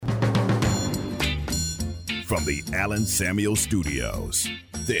from the Allen Samuel Studios,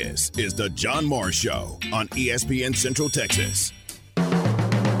 this is the John Morris Show on ESPN Central Texas.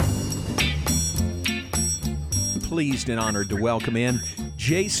 Pleased and honored to welcome in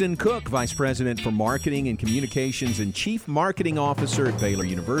Jason Cook, Vice President for Marketing and Communications and Chief Marketing Officer at Baylor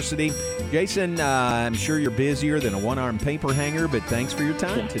University. Jason, I'm sure you're busier than a one-armed paper hanger, but thanks for your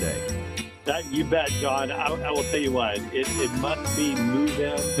time today. You bet, John. I will tell you what, it must be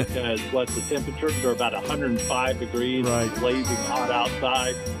move-in because the temperatures are about 105 degrees, right. Blazing hot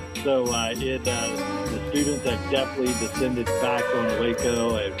outside. So the students have definitely descended back on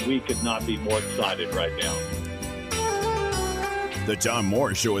Waco, and we could not be more excited right now. The John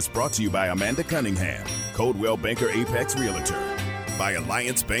Morris Show is brought to you by Amanda Cunningham, Coldwell Banker Apex Realtor, by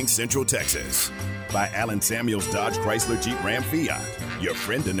Alliance Bank Central Texas, by Allen Samuels Dodge Chrysler Jeep Ram Fiat, your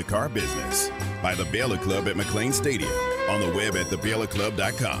friend in the car business, by the Baylor Club at McLean Stadium, on the web at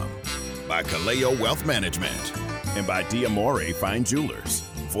thebaylorclub.com, by Kaleo Wealth Management, and by Diamore Fine Jewelers,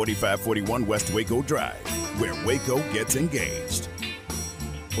 4541 West Waco Drive, where Waco gets engaged.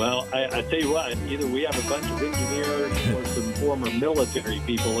 Well, I tell you what, either we have a bunch of engineers or some former military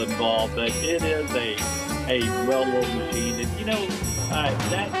people involved, but it is a well-oiled machine. And,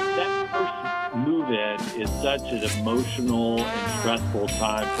 that first move-in is such an emotional and stressful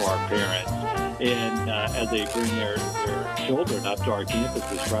time for our parents. And as they bring their children up to our campus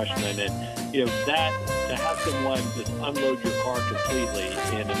as freshmen, and that to have someone just unload your car completely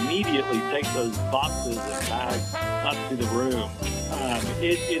and immediately take those boxes and bags up to the room,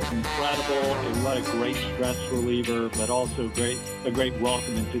 it's incredible. And what a great stress reliever, but also a great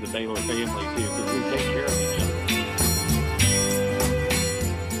welcome into the Baylor family too, because we take care of each other.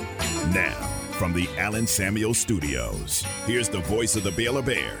 Now, from the Allen Samuel Studios, here's the voice of the Baylor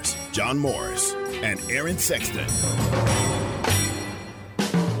Bears, John Morris and Aaron Sexton.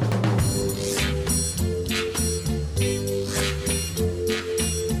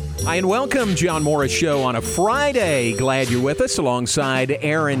 Hi, and welcome, John Morris Show on a Friday. Glad you're with us alongside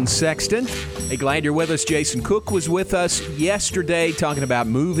Aaron Sexton. Hey, glad you're with us. Jason Cook was with us yesterday talking about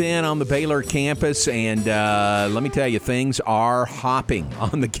move-in on the Baylor campus, and let me tell you, things are hopping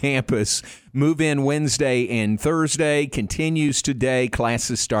on the campus. Move-in Wednesday and Thursday continues today.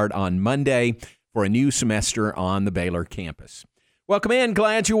 Classes start on Monday for a new semester on the Baylor campus. Welcome in.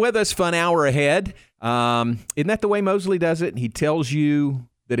 Glad you're with us. Fun hour ahead. Isn't that the way Mosley does it? He tells you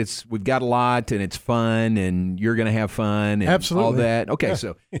that we've got a lot and it's fun and you're going to have fun and Absolutely. All that. Okay, Yeah.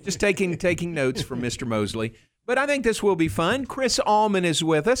 So just taking notes from Mr. Mosley. But I think this will be fun. Chris Allman is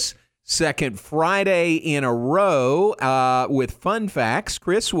with us. Second Friday in a row with fun facts.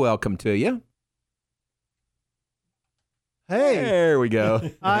 Chris, welcome to you. Hey, There we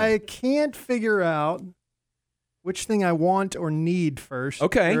go. I can't figure out which thing I want or need first.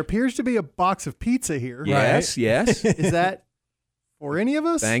 Okay. There appears to be a box of pizza here. Yes, yes. Is that for any of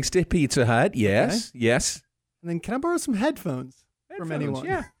us? Thanks to Pizza Hut. Yes, yes. And then can I borrow some headphones from Headphones, anyone?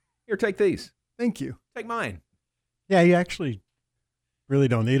 Yeah. Here, take these. Thank you. Take mine. Yeah, you actually really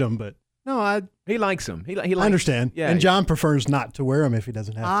don't need them, but No, He likes them. He likes, I understand. Yeah. And John prefers not to wear them if he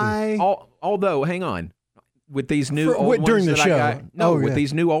doesn't have to. Although, hang on. With these new old ones during the that show. I got. No, Oh, with yeah.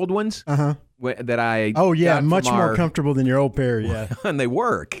 these new old ones Uh-huh. that I Oh, yeah, got much from more our- comfortable than your old pair, yeah. and they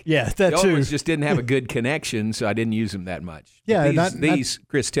work. Yeah, The that old too. ones just didn't have a good connection, so I didn't use them that much. But Yeah, these,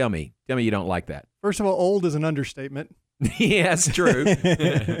 Chris, tell me you don't like that. first of all, old is an understatement. Yes, true. I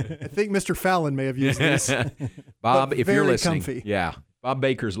think Mr. Fallon may have used these. Bob, But if you're very listening, comfy. yeah, Bob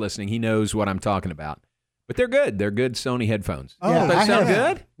Baker's listening. He knows what I'm talking about. But they're good. They're good Sony headphones. Oh, Don't they I sound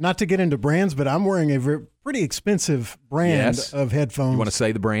have- good? Not to get into brands, but I'm wearing a pretty expensive brand Yes. of headphones. You want to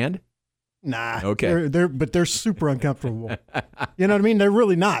say the brand? Nah. Okay. But they're super uncomfortable. You know what I mean? They're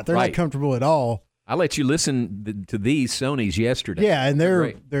really not. They're Right. not comfortable at all. I let you listen to these Sonys yesterday. Yeah, and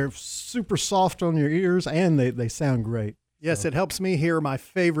Great. they're super soft on your ears, and they sound great. Yes, it helps me hear my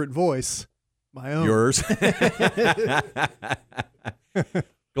favorite voice, my own. Yours.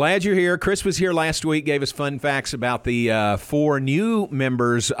 Glad you're here. Chris was here last week, gave us fun facts about the 4 new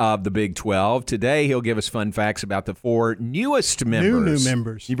members of the Big 12. Today, he'll give us fun facts about the 4 newest members. New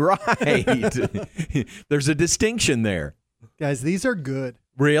members. Right. There's a distinction there. Guys, these are good.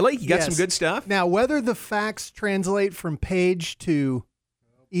 Really? You got Yes. some good stuff? Now, whether the facts translate from page to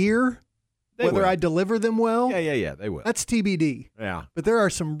ear, They whether will. I deliver them well, Yeah, they will. that's TBD. Yeah. But there are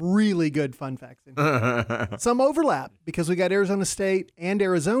some really good fun facts in here. Some overlap because we got Arizona State and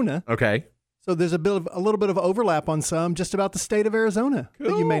Arizona. Okay. So there's a little bit of overlap on some just about the state of Arizona that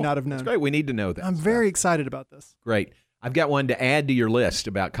you may Cool. not have known. That's great. We need to know that. I'm very excited about this. Great. I've got one to add to your list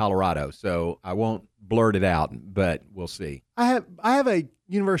about Colorado, so I won't blurt it out, but we'll see. I have a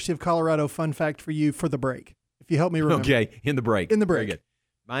University of Colorado fun fact for you for the break. you help me remember. Okay, in the break. In the break. Very good.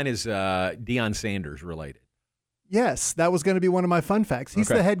 Mine is Deion Sanders related. Yes, that was going to be one of my fun facts. He's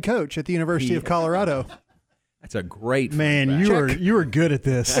the head coach at the University of Colorado. That's a great Man, fun fact. you were good at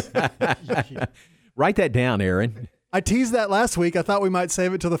this. Write that down, Aaron. I teased that last week. I thought we might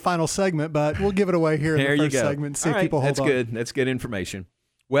save it to the final segment, but we'll give it away here in the first segment. See if people hold on. That's good. That's good information.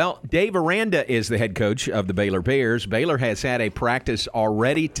 Well, Dave Aranda is the head coach of the Baylor Bears. Baylor has had a practice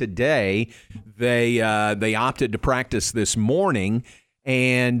already today. They opted to practice this morning,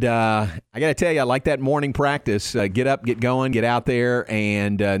 and I got to tell you, I like that morning practice. Get up, get going, get out there,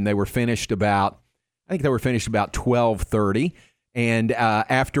 and they were finished about 12:30. And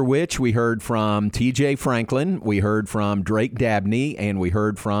after which we heard from T.J. Franklin, we heard from Drake Dabney, and we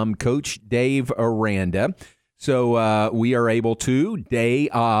heard from Coach Dave Aranda. So we are able to, day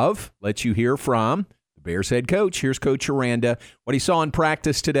of, let you hear from the Bears head coach. Here's Coach Aranda, what he saw in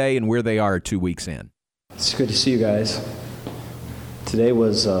practice today and where they are 2 weeks in. It's good to see you guys. Today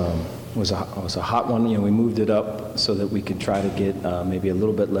was a hot one. You know, we moved it up so that we could try to get maybe a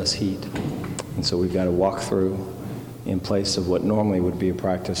little bit less heat. And so we've got a walkthrough in place of what normally would be a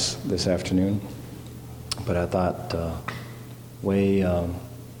practice this afternoon. But I thought way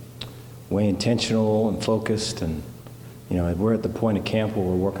intentional and focused, and you know, we're at the point of camp where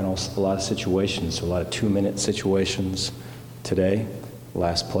we're working on a lot of situations, a lot of 2-minute situations today,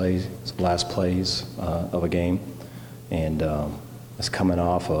 last plays of a game, and it's coming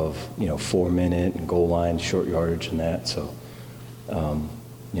off of 4-minute and goal line, short yardage, and that. So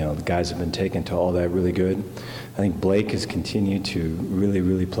the guys have been taken to all that really good. I think Blake has continued to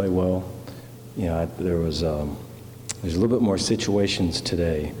really play well. You know, there's a little bit more situations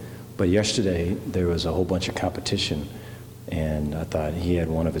today, but yesterday there was a whole bunch of competition, and I thought he had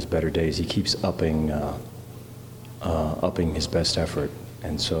one of his better days. He keeps upping his best effort,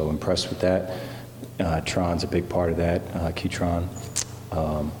 and so impressed with that. Tron's a big part of that, Q-Tron.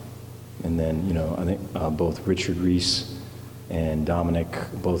 And then, I think both Richard Reese and Dominic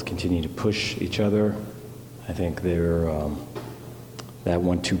both continue to push each other. I think they're that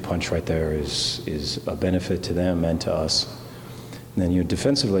 1-2 punch right there is a benefit to them and to us. And then,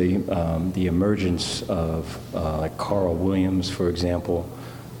 defensively, the emergence of like Carl Williams, for example,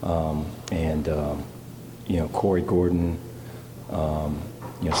 and Corey Gordon,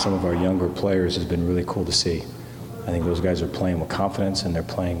 some of our younger players has been really cool to see. I think those guys are playing with confidence, and they're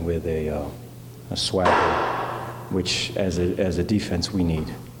playing with a swagger, which as a defense we need.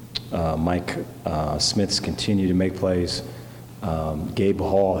 Mike Smith's continue to make plays. Gabe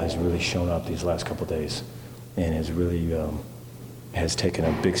Hall has really shown up these last couple of days, and has really has taken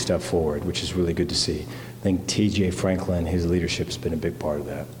a big step forward, which is really good to see. I think T.J. Franklin, his leadership has been a big part of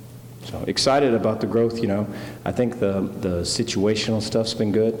that. So excited about the growth. I think the situational stuff's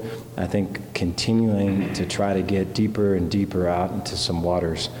been good. I think continuing to try to get deeper and deeper out into some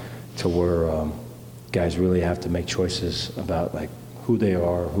waters to where guys really have to make choices about like who they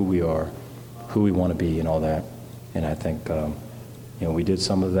are, who we are, who we want to be, and all that. And I think we did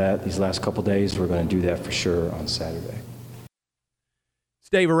some of that these last couple days. We're going to do that for sure on Saturday.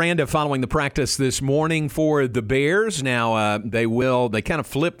 Dave Aranda following the practice this morning for the Bears. Now, they kind of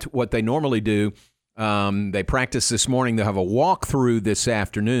flipped what they normally do. They practice this morning. They'll have a walkthrough this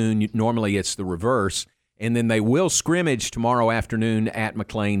afternoon. Normally it's the reverse. And then they will scrimmage tomorrow afternoon at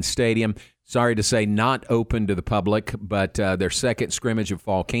McLean Stadium. Sorry to say not open to the public, but their second scrimmage of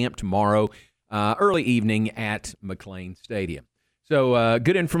fall camp tomorrow, early evening at McLean Stadium. So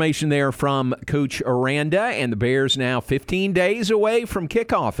good information there from Coach Aranda, and the Bears now 15 days away from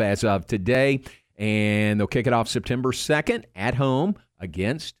kickoff as of today, and they'll kick it off September 2nd at home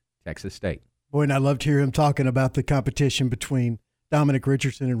against Texas State. Boy, and I loved to hear him talking about the competition between Dominic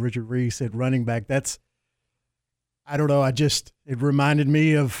Richardson and Richard Reese at running back. I don't know, it reminded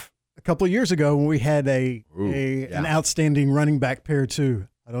me of a couple of years ago when we had an outstanding running back pair too.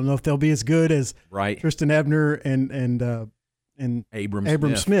 I don't know if they'll be as good as Tristan Ebner and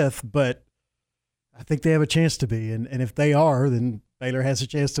Abram Smith, but I think they have a chance to be. And if they are, then Baylor has a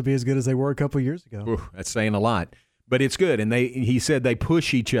chance to be as good as they were a couple of years ago. Ooh, that's saying a lot. But it's good. And he said they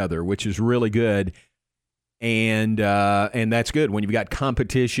push each other, which is really good. And that's good when you've got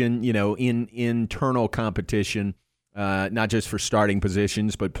competition, in internal competition, not just for starting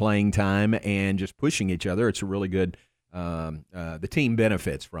positions, but playing time and just pushing each other. It's a really good the team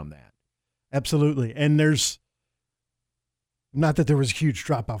benefits from that. Absolutely. And there's not that there was a huge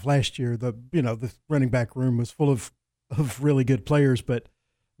drop-off last year. The running back room was full of really good players, but,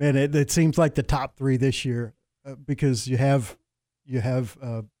 man, it seems like the top three this year because you have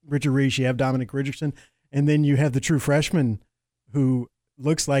Richard Reese, you have Dominic Richardson, and then you have the true freshman who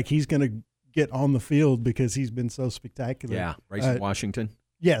looks like he's going to get on the field because he's been so spectacular. Yeah, racing Washington.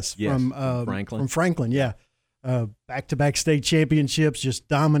 Yes, from Franklin. From Franklin, yeah. Back-to-back state championships, just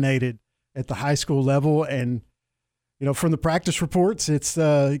dominated at the high school level. And, from the practice reports, it's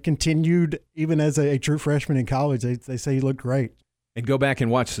continued even as a true freshman in college. They say he looked great. And go back and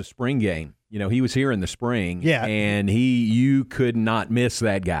watch the spring game. He was here in the spring, yeah, and you could not miss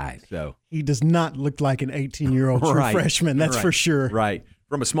that guy. So he does not look like an 18-year-old true freshman, that's for sure. Right,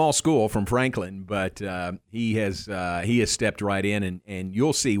 from a small school, from Franklin, but he has stepped right in, and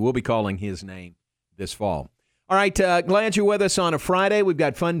you'll see. We'll be calling his name this fall. All right, glad you're with us on a Friday. We've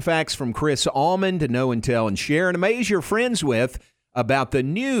got fun facts from Chris Allman to know and tell and share and amaze your friends with about the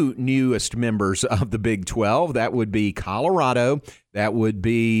newest members of the Big 12. That would be Colorado, that would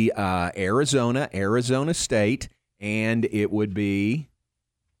be Arizona State, and it would be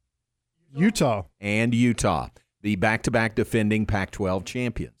Utah. And Utah, the back-to-back defending Pac-12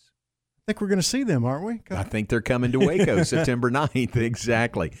 champions. I think we're going to see them, aren't we? I think they're coming to Waco September 9th,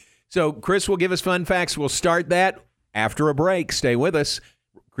 exactly. So Chris will give us fun facts. We'll start that after a break. Stay with us.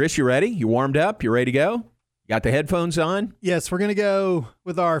 Chris, you ready? You warmed up? You ready to go? Got the headphones on? Yes, we're going to go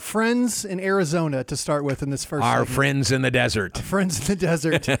with our friends in Arizona to start with in this first segment. Friends in the desert. Our friends in the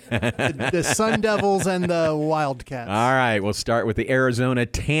desert. the Sun Devils and the Wildcats. All right, we'll start with the Arizona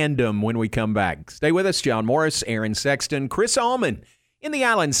tandem when we come back. Stay with us. John Morris, Aaron Sexton, Chris Allman in the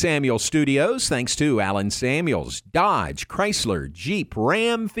Allen Samuels studios. Thanks to Allen Samuels, Dodge, Chrysler, Jeep,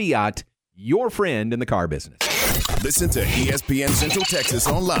 Ram, Fiat, your friend in the car business. Listen to ESPN Central Texas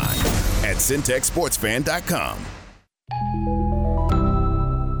online at syntechsportsfan.com.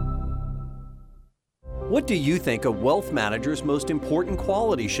 What do you think a wealth manager's most important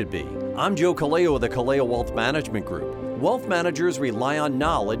quality should be? I'm Joe Kaleo of the Kaleo Wealth Management Group. Wealth managers rely on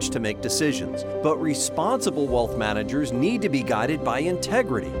knowledge to make decisions, but responsible wealth managers need to be guided by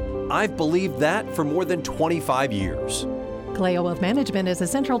integrity. I've believed that for more than 25 years. Kaleo Wealth Management is a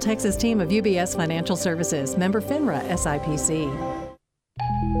Central Texas team of UBS Financial Services, member FINRA SIPC.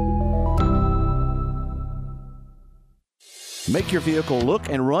 Make your vehicle look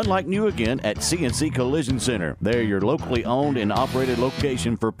and run like new again at CNC Collision Center. They're your locally owned and operated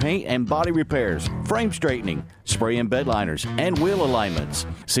location for paint and body repairs, frame straightening, spray and bed liners, and wheel alignments.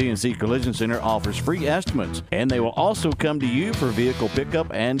 CNC Collision Center offers free estimates, and they will also come to you for vehicle pickup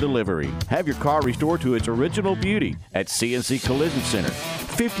and delivery. Have your car restored to its original beauty at CNC Collision Center,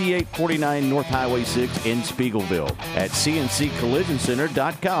 5849 North Highway 6 in Spiegelville, at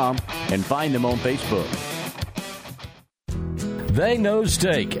cnccollisioncenter.com, and find them on Facebook. They know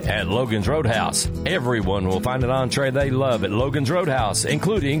steak at Logan's Roadhouse. Everyone will find an entree they love at Logan's Roadhouse,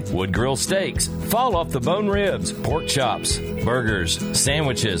 including wood grill steaks, fall off the bone ribs, pork chops, burgers,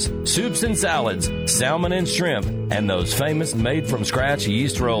 sandwiches, soups and salads, salmon and shrimp, and those famous made-from-scratch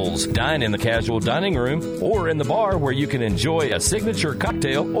yeast rolls. Dine in the casual dining room or in the bar where you can enjoy a signature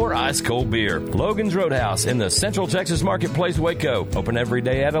cocktail or ice-cold beer. Logan's Roadhouse in the Central Texas Marketplace, Waco. Open every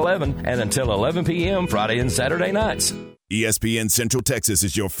day at 11 and until 11 p.m. Friday and Saturday nights. ESPN Central Texas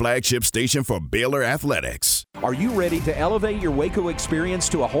is your flagship station for Baylor Athletics. Are you ready to elevate your Waco experience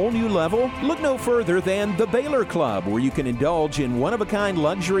to a whole new level? Look no further than the Baylor Club, where you can indulge in one-of-a-kind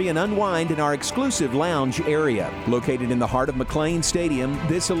luxury and unwind in our exclusive lounge area. Located in the heart of McLean Stadium,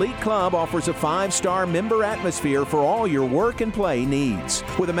 this elite club offers a 5-star member atmosphere for all your work and play needs.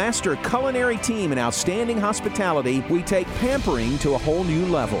 With a master culinary team and outstanding hospitality, we take pampering to a whole new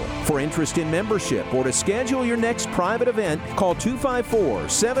level. For interest in membership or to schedule your next private event, call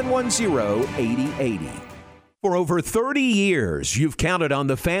 254-710-8080. For over 30 years, you've counted on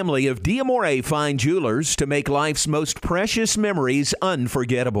the family of D'Amore Fine Jewelers to make life's most precious memories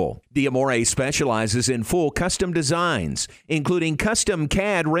unforgettable. D'Amore specializes in full custom designs, including custom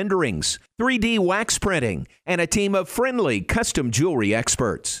CAD renderings, 3D wax printing, and a team of friendly custom jewelry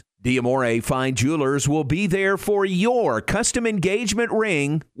experts. D'Amore Fine Jewelers will be there for your custom engagement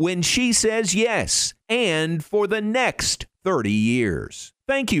ring when she says yes, and for the next 30 years.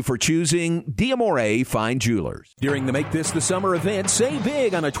 Thank you for choosing D'Amore Fine Jewelers. During the Make This the Summer event, save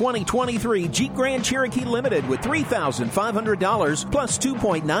big on a 2023 Jeep Grand Cherokee Limited with $3,500 plus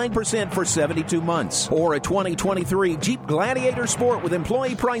 2.9% for 72 months. Or a 2023 Jeep Gladiator Sport with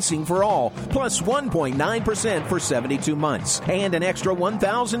employee pricing for all plus 1.9% for 72 months. And an extra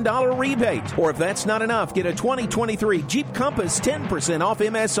 $1,000 rebate. Or if that's not enough, get a 2023 Jeep Compass 10% off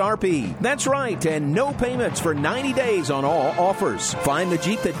MSRP. That's right, and no payments for 90 days on all offers. Find the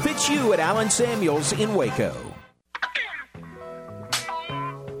Jeep that fits you at Allen Samuels in Waco.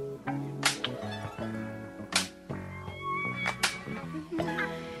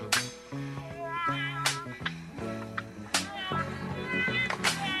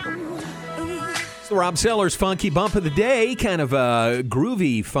 The Rob Sellers Funky Bump of the Day, kind of a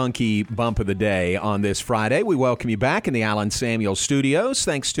groovy, funky bump of the day on this Friday. We welcome you back in the Allen Samuels studios.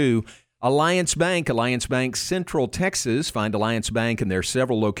 Thanks to Alliance Bank, Central Texas. Find Alliance Bank, and there are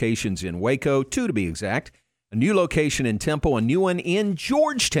several locations in Waco, 2 to be exact. A new location in Temple, a new one in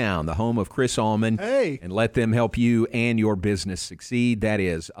Georgetown, the home of Chris Allman. Hey. And let them help you and your business succeed. That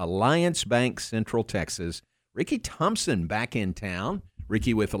is Alliance Bank, Central Texas. Ricky Thompson back in town.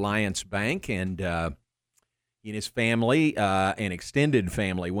 Ricky with Alliance Bank, and he and his family, an extended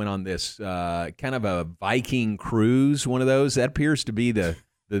family, went on this kind of a Viking cruise, one of those. That appears to be the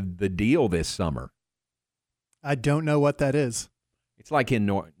deal this summer. I don't know what that is. It's like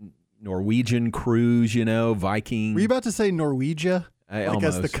in Norwegian cruise, Viking. Were you about to say Norwegia? Almost.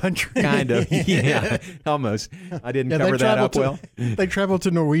 As the country? Kind of, yeah, almost. I didn't cover that up well. They traveled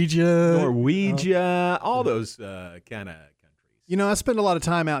to Norwegia. All those kind of. I spend a lot of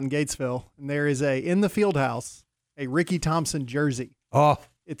time out in Gatesville, and there is in the field house, a Ricky Thompson jersey. Oh.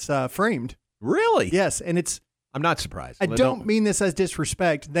 It's framed. Really? Yes, and I'm not surprised. I don't mean this as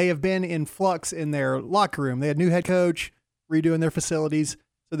disrespect. They have been in flux in their locker room. They had new head coach, redoing their facilities.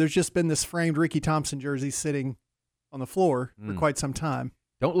 So there's just been this framed Ricky Thompson jersey sitting on the floor for quite some time.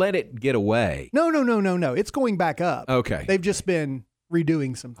 Don't let it get away. No. It's going back up. Okay. They've just been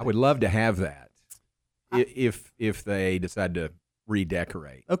redoing some things. I would love to have that if they decide to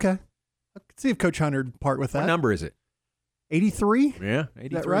redecorate. Okay. Let's see if Coach Hunter would part with that. What number is it? 83? Yeah, 83.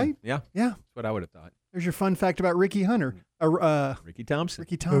 Is that right? Yeah. Yeah. That's what I would have thought. There's your fun fact about Ricky Hunter. Ricky Thompson.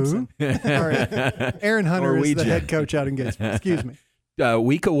 Ricky Thompson. All right. Aaron Hunter is the head coach out in Gatesville. Excuse me. A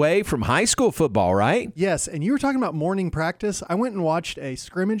week away from high school football, right? Yes, and you were talking about morning practice. I went and watched a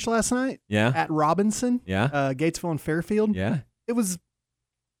scrimmage last night at Robinson, Gatesville and Fairfield. Yeah. It was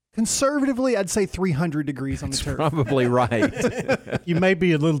conservatively, I'd say 300 degrees on the turf. Probably right. You may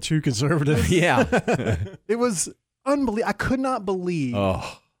be a little too conservative. Yeah. It was unbelievable. I could not believe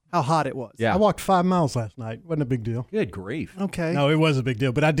how hot it was. Yeah. I walked 5 miles last night. Wasn't a big deal. Good grief. Okay. No, it was a big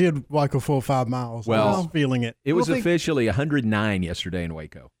deal, but I did walk a full 5 miles. Well, I was feeling it. It was officially 109 yesterday in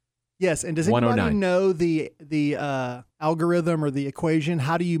Waco. Yes, and does anybody know the algorithm or the equation?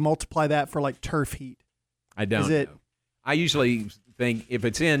 How do you multiply that for like turf heat? I don't know. I usually think if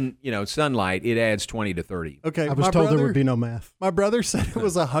it's in sunlight, it adds 20 to 30. Okay, I was told there would be no math. My brother said it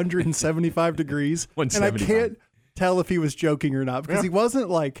was 175 degrees, and I can't tell if he was joking or not because he wasn't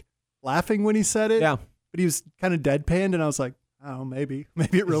like laughing when he said it. Yeah, but he was kind of deadpanned, and I was like, oh, maybe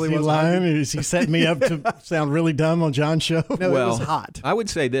it really was. Is he lying? Is he setting me up to sound really dumb on John's show? No, it was hot. I would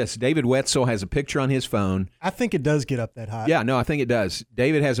say this. David Wetzel has a picture on his phone. I think it does get up that high. Yeah, no, I think it does.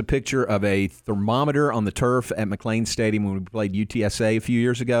 David has a picture of a thermometer on the turf at McLean Stadium when we played UTSA a few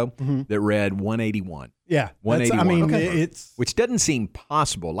years ago that read 181. Yeah. 181. It's... Which doesn't seem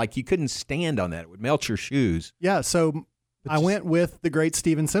possible. Like you couldn't stand on that. It would melt your shoes. Yeah, so... I went with the great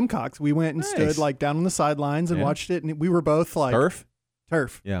Steven Simcox. We went and stood like down on the sidelines and watched it, and we were both like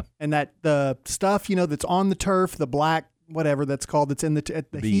turf. Yeah, and that the stuff that's on the turf, the black whatever that's called, that's in the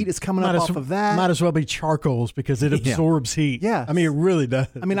heat is coming up off of that. Might as well be charcoals because it absorbs heat. Yeah, I mean it really does.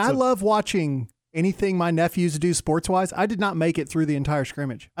 I mean I love watching anything my nephews do sports wise. I did not make it through the entire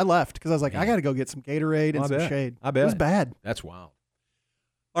scrimmage. I left because I was like I got to go get some Gatorade and some shade. I bet it was bad. That's wild.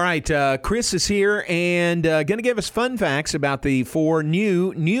 All right, Chris is here and going to give us fun facts about the 4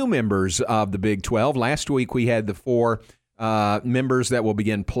 new members of the Big 12. Last week we had the 4 members that will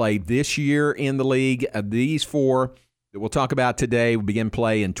begin play this year in the league. These 4 that we'll talk about today will begin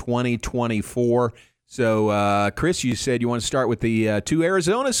play in 2024. So, Chris, you said you want to start with the 2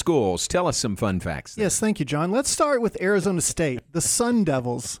 Arizona schools. Tell us some fun facts there. Yes, thank you, John. Let's start with Arizona State, the Sun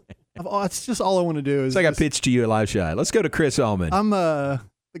Devils. It's just all I want to do is. It's like I pitched to you at Live Shot. Let's go to Chris Allman. I'm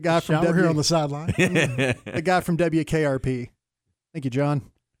the guy from here on the sideline. The guy from WKRP. Thank you, John.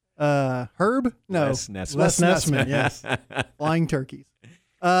 Herb? No. Les Nessman, yes. Flying turkeys.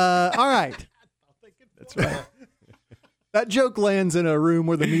 All right. That's right. That joke lands in a room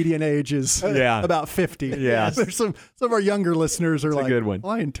where the median age is about 50. Yeah. There's some of our younger listeners are a good one.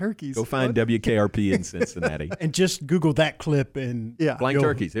 Flying turkeys. Go find WKRP in Cincinnati. And just Google that clip and Flying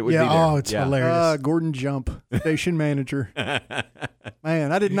turkeys. It would be there. Oh, it's hilarious. Gordon Jump, station manager.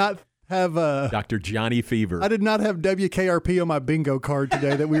 Man, I did not have Dr. Johnny Fever. I did not have WKRP on my bingo card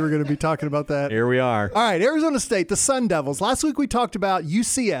today that we were going to be talking about that. Here we are. All right, Arizona State, the Sun Devils. Last week we talked about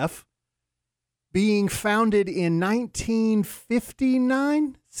UCF being founded in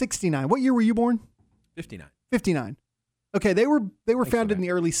 1959, 69. What year were you born? 59. 59. Okay, they were founded in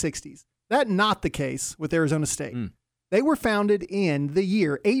the early 60s. That's not the case with Arizona State. They were founded in the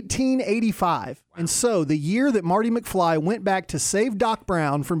year 1885. Wow. And so the year that Marty McFly went back to save Doc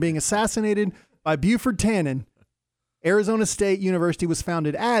Brown from being assassinated by Buford Tannen, Arizona State University was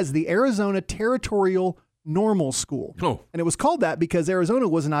founded as the Arizona Territorial Normal School. Oh. And it was called that because Arizona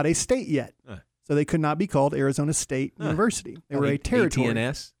was not a state yet. So they could not be called Arizona State University. They were a territory.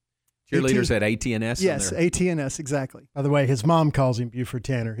 AT&S? Cheerleaders at AT&S? Yes, AT&S, exactly. By the way, his mom calls him Buford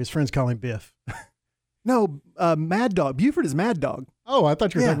Tanner. His friends call him Biff. No, Mad Dog. Buford is Mad Dog. Oh, I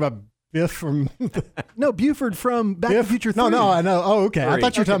thought you were talking about Biff from... No, Buford from Back to the Future 3. No, I know. Oh, okay. I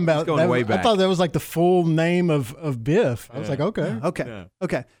thought you were talking about... Going way back. I thought that was like the full name of Biff. I was like, okay.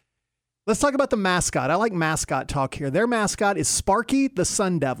 Okay. Let's talk about the mascot. I like mascot talk here. Their mascot is Sparky the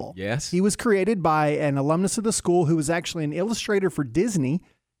Sun Devil. Yes. He was created by an alumnus of the school who was actually an illustrator for Disney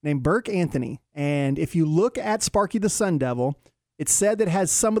named Burke Anthony. And if you look at Sparky the Sun Devil, it's said that it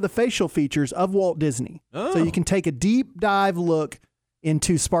has some of the facial features of Walt Disney. Oh. So you can take a deep dive look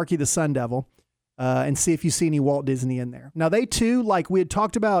into Sparky the Sun Devil and see if you see any Walt Disney in there. Now, they too, like we had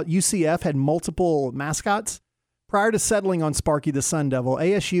talked about, UCF had multiple mascots. Prior to settling on Sparky the Sun Devil,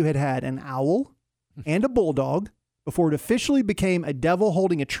 ASU had an owl and a bulldog before it officially became a devil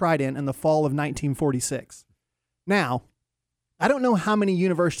holding a trident in the fall of 1946. Now, I don't know how many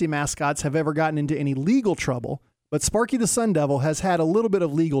university mascots have ever gotten into any legal trouble, but Sparky the Sun Devil has had a little bit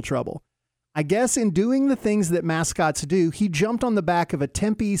of legal trouble. I guess in doing the things that mascots do, he jumped on the back of a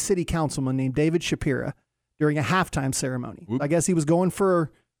Tempe city councilman named David Shapira during a halftime ceremony. I guess he was going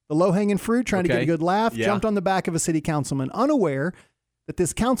for the low-hanging fruit, trying to get a good laugh, jumped on the back of a city councilman, unaware that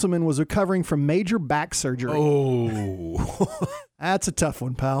this councilman was recovering from major back surgery. Oh. That's a tough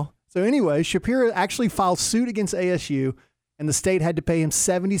one, pal. So anyway, Shapira actually filed suit against ASU, and the state had to pay him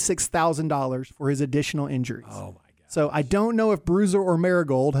 $76,000 for his additional injuries. Oh, my God. So I don't know if Bruiser or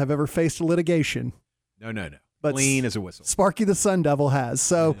Marigold have ever faced a litigation. No. But clean as a whistle. Sparky the Sun Devil has.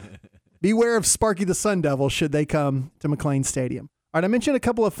 So beware of Sparky the Sun Devil should they come to McLean Stadium. All right, I mentioned a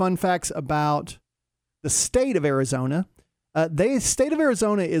couple of fun facts about the state of Arizona. The state of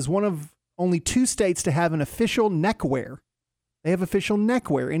Arizona is one of only 2 states to have an official neckwear. They have official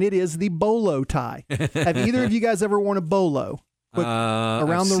neckwear, and it is the bolo tie. Have either of you guys ever worn a bolo?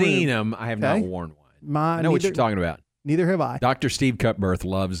 Around I've the room. seen them. I have not worn one. I know what you're talking about. Neither have I. Dr. Steve Cutbirth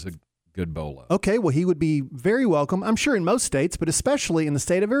loves a good bolo. Okay, well, he would be very welcome, I'm sure in most states, but especially in the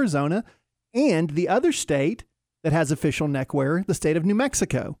state of Arizona and the other state that has official neckwear, the state of New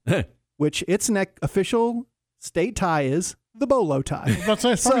Mexico, which its official state tie is the bolo tie. That's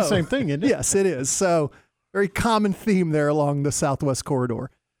probably the same thing, isn't it? Yes, it is. So very common theme there along the Southwest Corridor.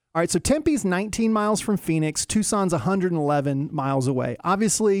 All right, so Tempe's 19 miles from Phoenix. Tucson's 111 miles away.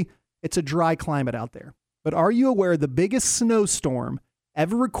 Obviously, it's a dry climate out there. But are you aware the biggest snowstorm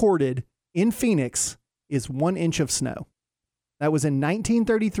ever recorded in Phoenix is 1 inch of snow? That was in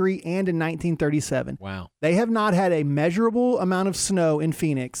 1933 and in 1937. Wow. They have not had a measurable amount of snow in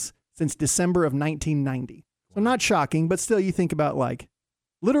Phoenix since December of 1990. So not shocking, but still you think about like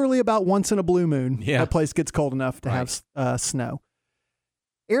literally about once in a blue moon, that place gets cold enough to have snow.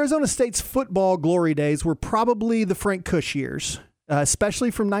 Arizona State's football glory days were probably the Frank Kush years, especially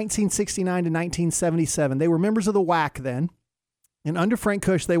from 1969 to 1977. They were members of the WAC then. And under Frank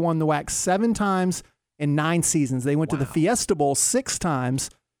Kush, they won the WAC 7 times in 9 seasons. They went to the Fiesta Bowl 6 times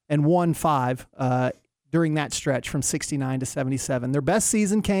and won 5 during that stretch from 69 to 77. Their best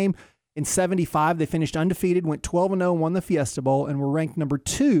season came in 75. They finished undefeated, went 12-0, won the Fiesta Bowl, and were ranked number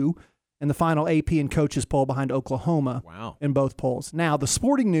 2 in the final AP and coaches poll behind Oklahoma in both polls. Now, the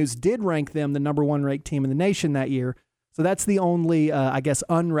Sporting News did rank them the number 1 ranked team in the nation that year. So that's the only,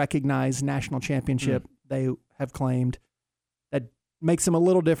 unrecognized national championship they have claimed. That makes them a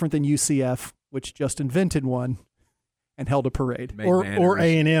little different than UCF, which just invented one and held a parade. Or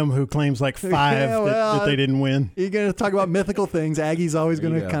A&M, who claims like 5 that they didn't win. You're going to talk about mythical things. Aggie's always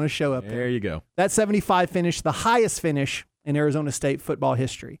going to kind of show up there. There you go. That 75 finish, the highest finish in Arizona State football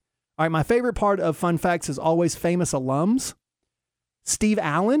history. All right, my favorite part of Fun Facts is always famous alums. Steve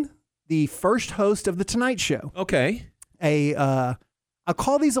Allen, the first host of The Tonight Show. Okay. I'll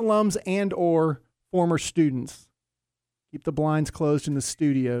call these alums and or former students. Keep the blinds closed in the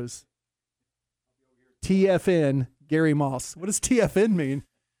studios. TFN, Gary Moss. What does TFN mean?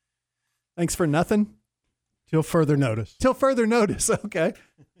 Thanks for nothing? Till further notice. Till further notice, okay.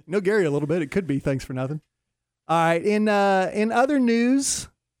 You know Gary a little bit. It could be thanks for nothing. All right, in other news,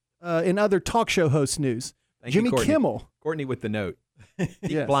 in other talk show host news, Jimmy Kimmel. Courtney with the note.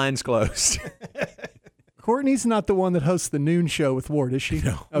 Keep blinds closed. Courtney's not the one that hosts the noon show with Ward, is she?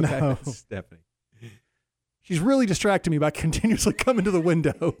 No. Okay. No. Stephanie. She's really distracting me by continuously coming to the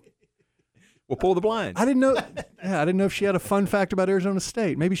window. We'll pull the blinds. I didn't know. I didn't know if she had a fun fact about Arizona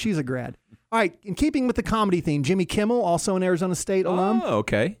State. Maybe she's a grad. All right, in keeping with the comedy theme, Jimmy Kimmel, also an Arizona State alum. Oh,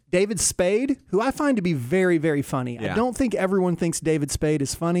 okay. David Spade, who I find to be very, very funny. Yeah. I don't think everyone thinks David Spade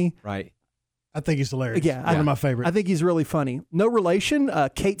is funny. Right. I think he's hilarious. Yeah, One of my favorites. I think he's really funny. No relation,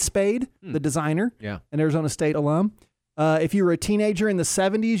 Kate Spade, the designer, Yeah. an Arizona State alum. If you were a teenager in the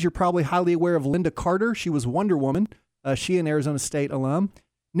 70s, you're probably highly aware of Linda Carter. She was Wonder Woman. She an Arizona State alum.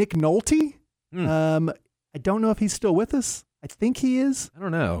 Nick Nolte. I don't know if he's still with us. I think he is. I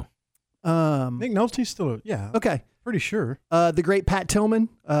don't know. Nick Nolte's still, Okay. pretty sure. The great Pat Tillman,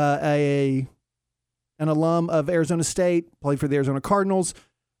 an alum of Arizona State, played for the Arizona Cardinals,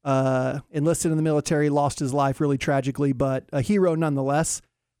 enlisted in the military, lost his life really tragically, but a hero nonetheless.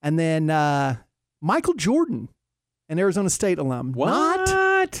 And then Michael Jordan, an Arizona State alum.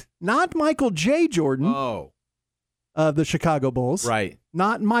 What? Not Michael J. Jordan Oh, of the Chicago Bulls. right.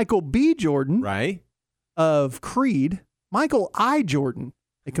 Not Michael B. Jordan Right. of Creed. Michael I. Jordan,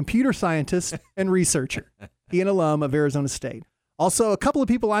 a computer scientist and researcher. He an alum of Arizona State. Also, a couple of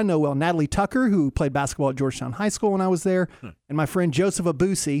people I know well. Natalie Tucker, who played basketball at Georgetown High School when I was there, and my friend Joseph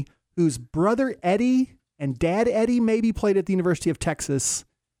Abusi, whose brother Eddie and dad Eddie maybe played at the University of Texas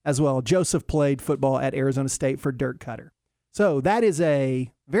as well. Joseph played football at Arizona State for Dirk Cutter. So that is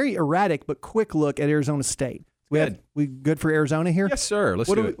a very erratic but quick look at Arizona State. We good for Arizona here? Yes, sir. Let's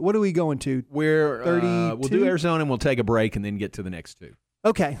do it. What are we going to? We're 32? we'll do Arizona and we'll take a break and then get to the next two.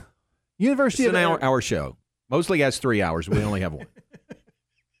 Okay. University It's of an hour show. Mostly has 3 hours. We only have one.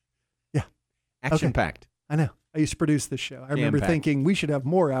 Yeah. Action packed. I know. I used to produce this show. I remember Jam-packed. thinking we should have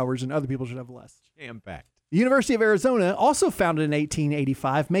more hours and other people should have less. Jam packed. The University of Arizona, also founded in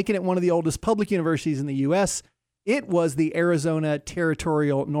 1885, making it one of the oldest public universities in the U.S. It was the Arizona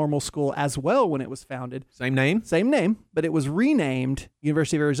Territorial Normal School as well when it was founded. Same name? Same name, but it was renamed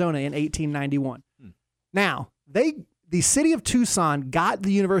University of Arizona in 1891. Now, the city of Tucson got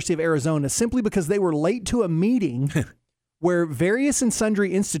the University of Arizona simply because they were late to a meeting where various and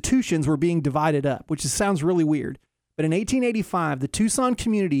sundry institutions were being divided up, which sounds really weird. But in 1885, the Tucson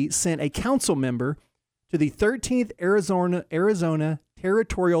community sent a council member to the 13th Arizona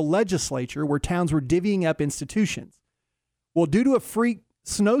Territorial Legislature, where towns were divvying up institutions. Well, due to a freak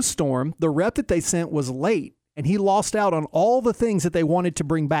snowstorm, the rep that they sent was late, and he lost out on all the things that they wanted to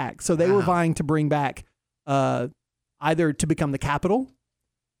bring back. So they were vying to bring back either to become the capital,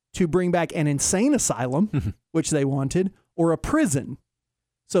 to bring back an insane asylum, which they wanted, or a prison.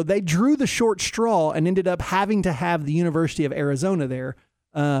 So they drew the short straw and ended up having to have the University of Arizona there.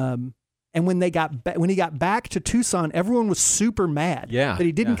 And when he got back to Tucson, everyone was super mad that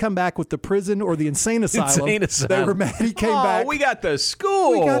he didn't come back with the prison or the insane asylum. They were mad he came back. We got the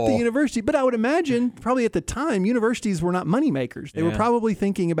school. We got the university. But I would imagine probably at the time, universities were not money makers. They were probably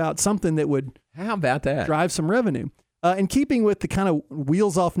thinking about something that would How about that? drive some revenue. In keeping with the kind of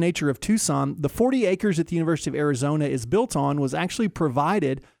wheels-off nature of Tucson, the 40 acres that the University of Arizona is built on was actually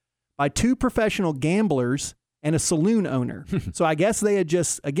provided by 2 professional gamblers and a saloon owner. So I guess they had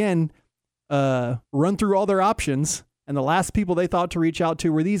just, again, run through all their options, and the last people they thought to reach out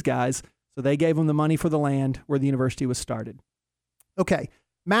to were these guys, so they gave them the money for the land where the university was started. Okay,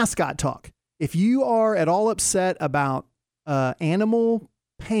 mascot talk. If you are at all upset about animal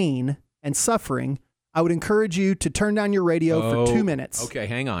pain and suffering, I would encourage you to turn down your radio for 2 minutes. Okay,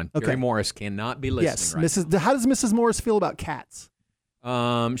 hang on. Okay. Gary Morris cannot be listening Yes, how does Mrs. Morris feel about cats?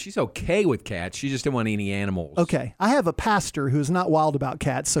 She's okay with cats. She just didn't want any animals. Okay, I have a pastor who's not wild about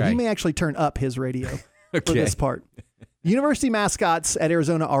cats, so he may actually turn up his radio for this part. University mascots at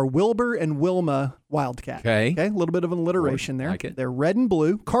Arizona are Wilbur and Wilma Wildcat. Okay. A little bit of an alliteration there. Like it. They're red and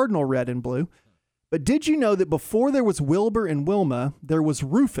blue, cardinal red and blue. But did you know that before there was Wilbur and Wilma, there was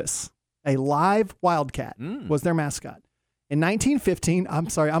Rufus, a live wildcat, was their mascot. In 1915, I'm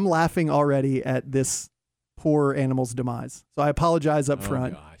sorry, I'm laughing already at this poor animal's demise. So I apologize up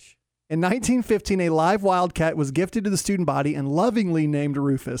front. Gosh. In 1915, a live wildcat was gifted to the student body and lovingly named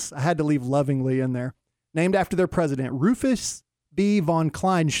Rufus. I had to leave lovingly in there. Named after their president, Rufus B. von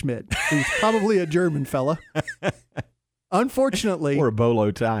Kleinschmidt, who's probably a German fella. Unfortunately... Or a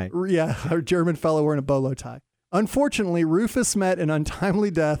bolo tie. Yeah, a German fellow wearing a bolo tie. Unfortunately, Rufus met an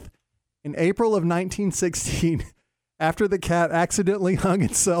untimely death in April of 1916 after the cat accidentally hung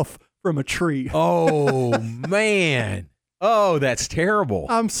itself from a tree. Oh, man. Oh, that's terrible.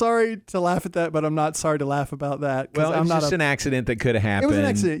 I'm sorry to laugh at that, but I'm not sorry to laugh about that. Well, I'm it's not just an accident that could have happened. It was an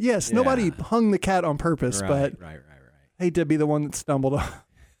accident, yes. Yeah. Nobody hung the cat on purpose, but Right. hate to be the one that stumbled on.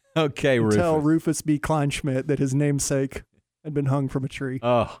 Okay, Rufus. Tell Rufus B. Kleinschmidt that his namesake had been hung from a tree.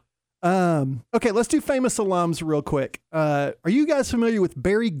 Oh. Okay, let's do famous alums real quick. Are you guys familiar with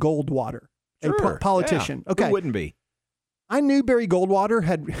Barry Goldwater, Sure. a politician? Yeah. Okay. Who wouldn't be? I knew Barry Goldwater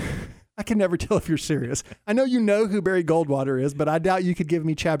had... I can never tell if you're serious. I know you know who Barry Goldwater is, but I doubt you could give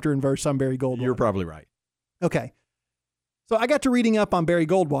me chapter and verse on Barry Goldwater. You're probably right. Okay. So I got to reading up on Barry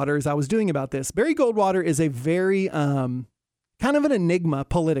Goldwater as I was doing about this. Barry Goldwater is a very kind of an enigma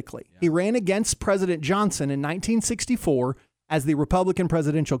politically. Yeah. He ran against President Johnson in 1964 as the Republican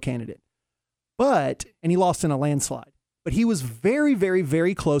presidential candidate. And he lost in a landslide. But he was very, very,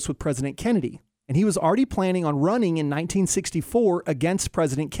 very close with President Kennedy. And he was already planning on running in 1964 against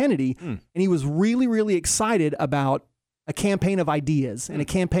President Kennedy. And he was really, really excited about a campaign of ideas and a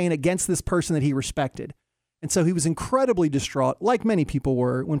campaign against this person that he respected. And so he was incredibly distraught, like many people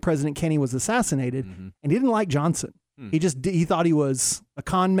were, when President Kennedy was assassinated. And he didn't like Johnson. He thought he was a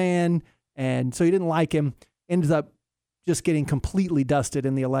con man. And so he didn't like him. Ended up just getting completely dusted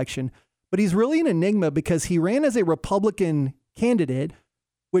in the election. But he's really an enigma because he ran as a Republican candidate,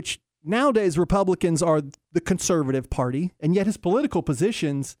 which nowadays Republicans are the conservative party, and yet his political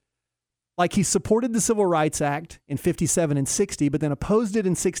positions, like he supported the Civil Rights Act in 57 and 60, but then opposed it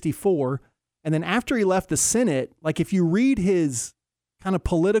in 64. And then after he left the Senate, like if you read his kind of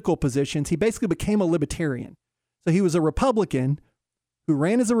political positions, he basically became a libertarian. So he was a Republican who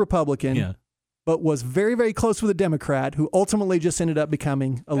ran as a Republican, but was very, very close with a Democrat who ultimately just ended up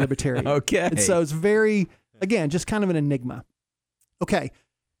becoming a libertarian. Okay. And so it's very, again, just kind of an enigma. Okay.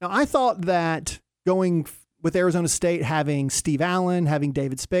 Now, I thought that going with Arizona State, having Steve Allen, having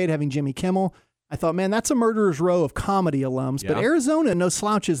David Spade, having Jimmy Kimmel, I thought, man, that's a murderer's row of comedy alums. But Arizona, no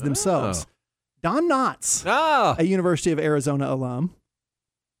slouches themselves. Don Knotts, a University of Arizona alum.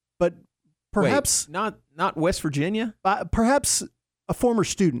 But perhaps... Wait, not West Virginia? Perhaps a former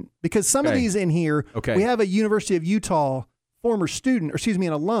student, because some of these in here, we have a University of Utah former student,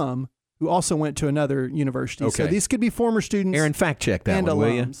 an alum who also went to another university. So these could be former students. Aaron, fact check that and one, alums.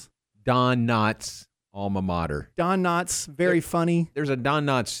 will you? Don Knotts' alma mater. Don Knotts, very funny. There's a Don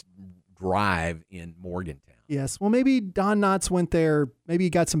Knotts Drive in Morgantown. Yes. Well, maybe Don Knotts went there. Maybe he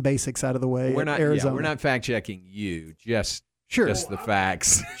got some basics out of the way. We're not Arizona. we're not fact checking you. Just the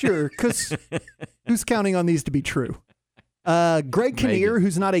facts. Sure, because who's counting on these to be true? Greg Kinnear,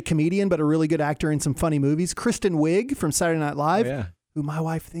 who's not a comedian but a really good actor in some funny movies. Kristen Wiig from Saturday Night Live, who my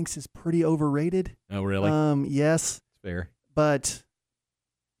wife thinks is pretty overrated. Oh, really? Yes. Fair. But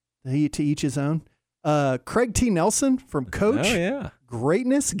to each his own. Craig T. Nelson from Coach. Oh, yeah.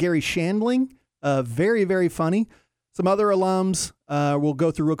 Greatness. Gary Shandling, very, very funny. Some other alums we'll go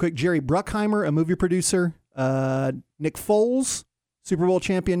through real quick. Jerry Bruckheimer, a movie producer. Nick Foles, Super Bowl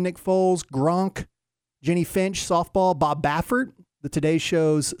champion Nick Foles. Gronk. Jenny Finch, softball. Bob Baffert, the Today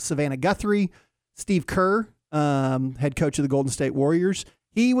Show's Savannah Guthrie. Steve Kerr, head coach of the Golden State Warriors.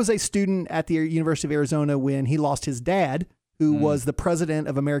 He was a student at the University of Arizona when he lost his dad, who was the president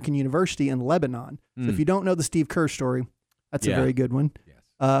of American University in Lebanon. So if you don't know the Steve Kerr story, that's a very good one.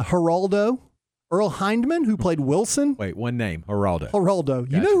 Yes. Geraldo, Earl Hindman, who played Wilson. Wait, one name, Geraldo.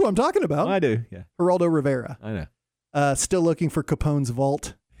 Geraldo. You know who I'm talking about. I do, yeah. Geraldo Rivera. I know. Still looking for Capone's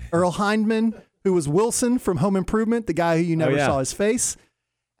vault. Earl Hindman, who was Wilson from Home Improvement, the guy who you never saw his face.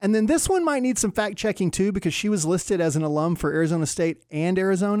 And then this one might need some fact checking too, because she was listed as an alum for Arizona State and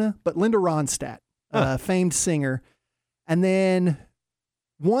Arizona, but Linda Ronstadt, famed singer. And then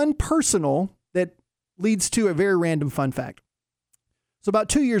one personal that leads to a very random fun fact. So about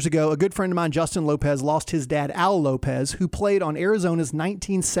 2 years ago, a good friend of mine, Justin Lopez, lost his dad, Al Lopez, who played on Arizona's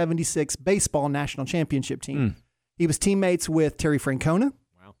 1976 baseball national championship team. He was teammates with Terry Francona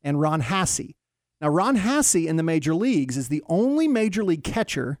and Ron Hassey. Now, Ron Hassey in the major leagues is the only major league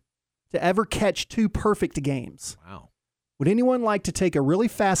catcher to ever catch 2 perfect games. Wow. Would anyone like to take a really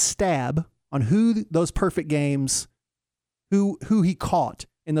fast stab on who those perfect games, who he caught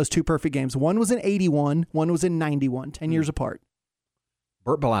in those 2 perfect games? One was in 81, one was in 91, 10 years apart.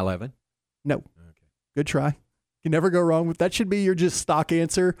 Burt Blyleven. No. Okay. Good try. You never go wrong with that. Should be your just stock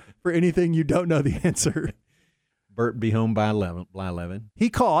answer for anything you don't know the answer. Burt Behome Blyleven. He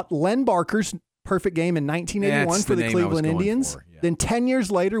caught Len Barker's perfect game in 1981 for the Cleveland Indians. Yeah. Then 10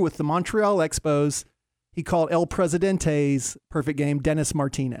 years later with the Montreal Expos, he called El Presidente's perfect game, Dennis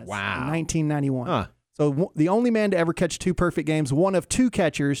Martinez, in 1991. So the only man to ever catch 2 perfect games, one of 2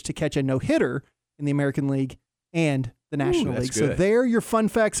 catchers to catch a no-hitter in the American League and the National League. So there are your fun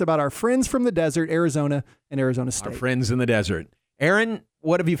facts about our friends from the desert, Arizona and Arizona State. Our friends in the desert. Aaron,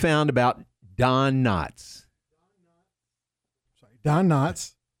 what have you found about Don Knotts? Don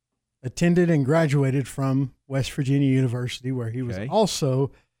Knotts attended and graduated from West Virginia University, where he was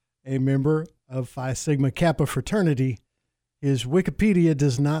also a member of Phi Sigma Kappa fraternity. His Wikipedia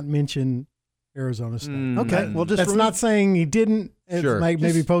does not mention Arizona State. Okay, well, that's not saying he didn't. It's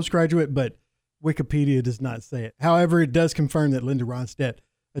maybe postgraduate, but Wikipedia does not say it. However, it does confirm that Linda Ronstadt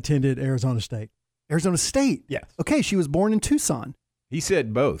attended Arizona State. Arizona State? Yes. Okay, she was born in Tucson. He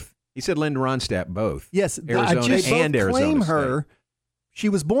said both. He said Linda Ronstadt both. Yes, Arizona and Arizona claim State. her. She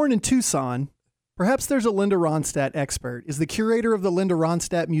was born in Tucson. Perhaps there's a Linda Ronstadt expert. Is the curator of the Linda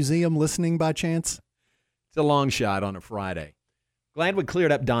Ronstadt Museum listening by chance? It's a long shot on a Friday. Glad we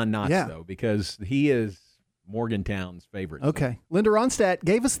cleared up Don Knotts, though, because he is Morgantown's favorite. Okay. Linda Ronstadt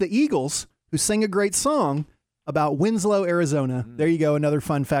gave us the Eagles, who sing a great song about Winslow, Arizona. There you go, another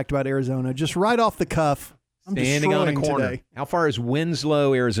fun fact about Arizona. Just right off the cuff. I'm Standing on a destroying corner. today. How far is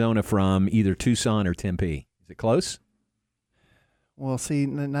Winslow, Arizona from either Tucson or Tempe? Is it close? Well, see,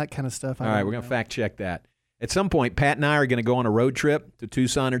 that kind of stuff. All right, we're going to fact check that. At some point, Pat and I are going to go on a road trip to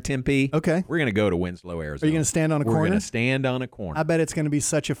Tucson or Tempe. Okay. We're going to go to Winslow, Arizona. Are you going to stand on a We're corner? going to stand on a corner. I bet it's going to be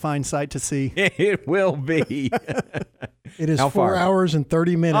such a fine sight to see. It will be. It is How 4 far? hours and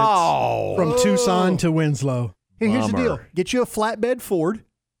 30 minutes from Tucson to Winslow. Here's the Bummer. deal. Get you a flatbed Ford.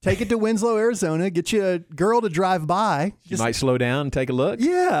 Take it to Winslow, Arizona. Get you a girl to drive by. You might slow down and take a look.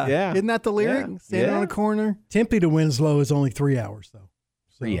 Yeah. Yeah. Isn't that the lyric? Yeah. Standing Yeah. on a corner. Tempe to Winslow is only 3 hours, though.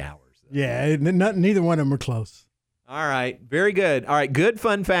 3 hours. Yeah, neither one of them are close. All right. Very good. All right. Good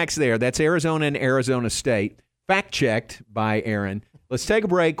fun facts there. That's Arizona and Arizona State. Fact checked by Aaron. Let's take a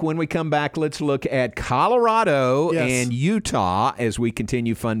break. When we come back, let's look at Colorado and Utah as we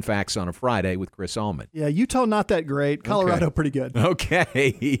continue Fun Facts on a Friday with Chris Allman. Yeah, Utah not that great. Colorado pretty good.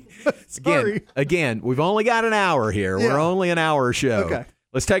 Okay. Sorry. Again, we've only got an hour here. Yeah. We're only an hour show. Okay.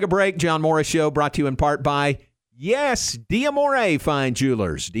 Let's take a break. John Morris Show brought to you in part by, yes, Diamore Fine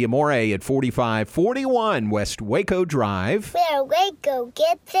Jewelers. Diamore at 4541 West Waco Drive. Where Waco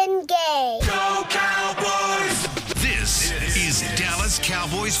gets engaged. Go Cowboys! This is Dallas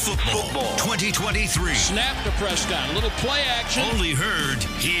Cowboys football 2023. Snap to Prescott. A little play action. Only heard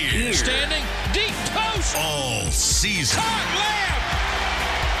here. Standing. Deep toast. All season.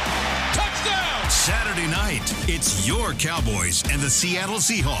 Touchdown! Saturday night, it's your Cowboys and the Seattle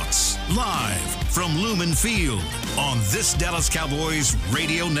Seahawks. Live from Lumen Field on this Dallas Cowboys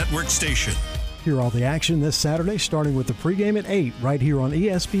radio network station. Hear all the action this Saturday, starting with the pregame at 8 right here on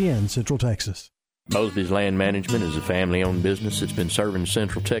ESPN Central Texas. Mosby's Land Management is a family-owned business that's been serving the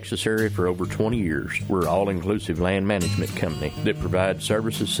Central Texas area for over 20 years. We're an all-inclusive land management company that provides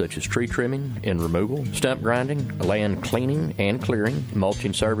services such as tree trimming and removal, stump grinding, land cleaning and clearing,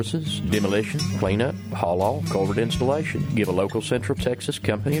 mulching services, demolition, cleanup, haul-off, culvert installation. Give a local Central Texas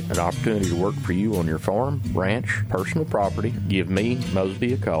company an opportunity to work for you on your farm, ranch, personal property. Give me,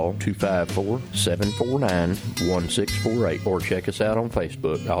 Mosby, a call, 254-749-1648, or check us out on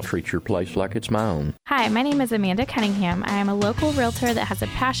Facebook. I'll treat your place like it's my own. Hi, my name is Amanda Cunningham. I am a local realtor that has a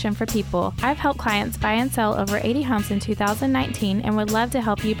passion for people. I've helped clients buy and sell over 80 homes in 2019 and would love to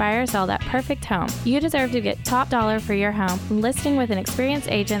help you buy or sell that perfect home. You deserve to get top dollar for your home. Listing with an experienced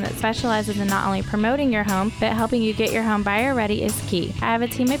agent that specializes in not only promoting your home, but helping you get your home buyer ready is key. I have a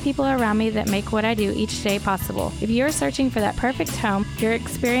team of people around me that make what I do each day possible. If you are searching for that perfect home, your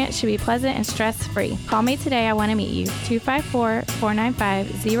experience should be pleasant and stress-free. Call me today. I want to meet you.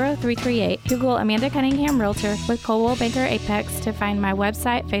 254-495-0338. Google Amanda Cunningham Realtor with Coldwell Banker Apex to find my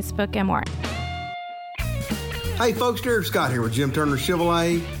website, Facebook, and more. Hey folks, Derek Scott here with Jim Turner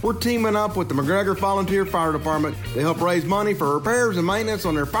Chevrolet. We're teaming up with the McGregor Volunteer Fire Department to help raise money for repairs and maintenance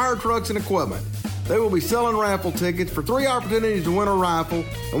on their fire trucks and equipment. They will be selling raffle tickets for 3 opportunities to win a raffle,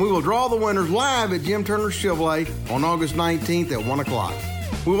 and we will draw the winners live at Jim Turner Chevrolet on August 19th at 1 o'clock.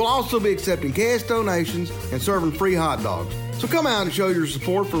 We will also be accepting cash donations and serving free hot dogs. So come out and show your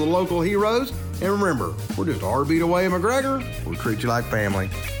support for the local heroes. And remember, we're just a heartbeat away in McGregor. We'll treat you like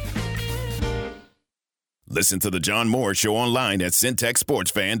family. Listen to the John Moore Show online at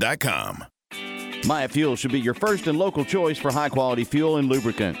syntechsportsfan.com. Myatt Fuel should be your first and local choice for high-quality fuel and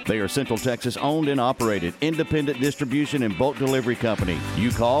lubricant. They are Central Texas owned and operated, independent distribution and bulk delivery company.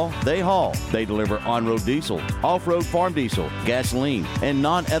 You call, they haul. They deliver on-road diesel, off-road farm diesel, gasoline, and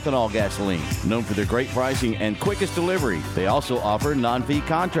non-ethanol gasoline. Known for their great pricing and quickest delivery, they also offer non-fee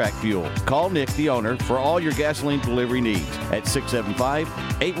contract fuel. Call Nick, the owner, for all your gasoline delivery needs at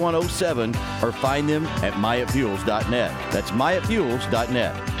 675-8107 or find them at MyattFuels.net. That's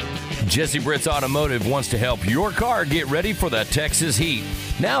MyattFuels.net. Jesse Britt's Automotive wants to help your car get ready for the Texas heat.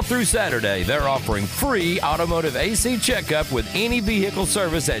 Now through Saturday, they're offering free automotive AC checkup with any vehicle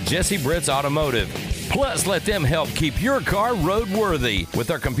service at Jesse Britt's Automotive. Plus, let them help keep your car roadworthy with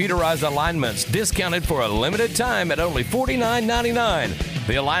their computerized alignments discounted for a limited time at only $49.99.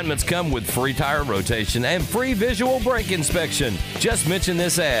 The alignments come with free tire rotation and free visual brake inspection. Just mention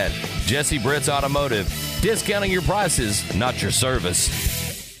this ad. Jesse Britt's Automotive. Discounting your prices, not your service.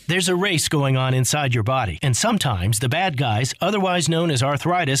 There's a race going on inside your body, and sometimes the bad guys, otherwise known as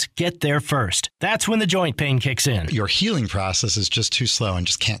arthritis, get there first. That's when the joint pain kicks in. Your healing process is just too slow and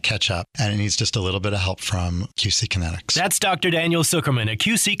just can't catch up, and it needs just a little bit of help from QC Kinetics. That's Dr. Daniel Zuckerman, a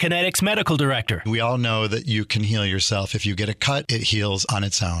QC Kinetics medical director. We all know that you can heal yourself. If you get a cut, it heals on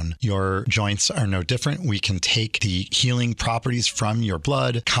its own. Your joints are no different. We can take the healing properties from your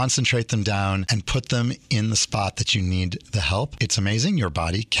blood, concentrate them down, and put them in the spot that you need the help. It's amazing. Your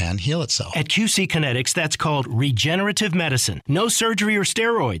body can heal itself. At QC Kinetics, that's called regenerative medicine. No surgery or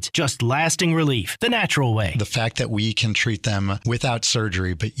steroids, just lasting relief, the natural way. The fact that we can treat them without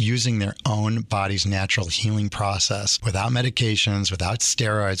surgery, but using their own body's natural healing process, without medications, without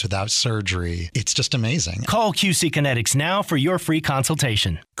steroids, without surgery, it's just amazing. Call QC Kinetics now for your free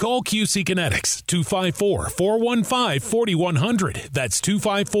consultation. Call QC Kinetics, 254-415-4100. That's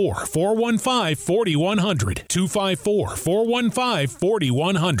 254-415-4100.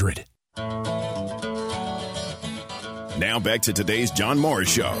 254-415-4100. Now back to today's John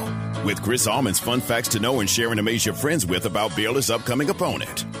Morris Show with Chris Allman's fun facts to know and share and amaze your friends with about Baylor's upcoming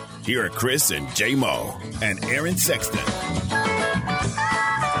opponent. Here are Chris and J-Mo and Aaron Sexton.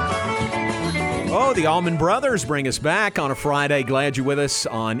 Oh, the Allman Brothers bring us back on a Friday. Glad you're with us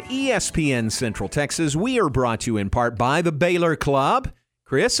on ESPN Central Texas. We are brought to you in part by the Baylor Club.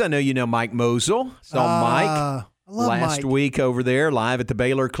 Chris, I know you know Mike Mosel. Saw Mike last week over there live at the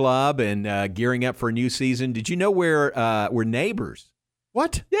Baylor Club and gearing up for a new season. Did you know we're neighbors?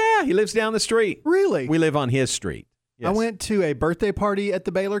 What? Yeah, he lives down the street. Really? We live on his street. Yes. I went to a birthday party at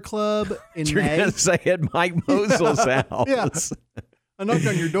the Baylor Club in You're May. going to say at Mike Mosel's house. Yeah. I knocked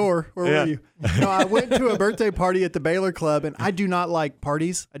on your door. Where were you? No, I went to a birthday party at the Baylor Club, and I do not like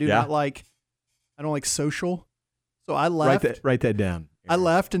parties. I don't like social. So I left. Write that down. I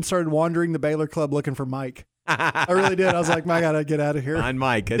left and started wandering the Baylor Club looking for Mike. I really did. I was like, I got to get out of here. Find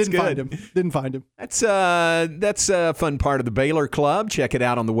Mike. That's Didn't find him. That's a fun part of the Baylor Club. Check it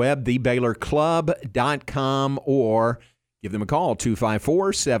out on the web, thebaylorclub.com, or give them a call,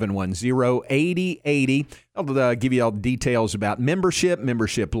 254-710-8080. I'll give you all the details about membership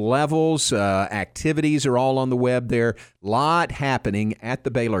levels, activities are all on the web there. A lot happening at the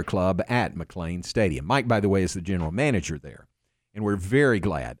Baylor Club at McLean Stadium. Mike, by the way, is the general manager there, and we're very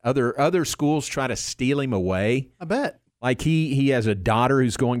glad. Other schools try to steal him away. I bet. Like he has a daughter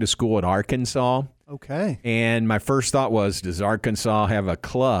who's going to school at Arkansas. Okay. And my first thought was, does Arkansas have a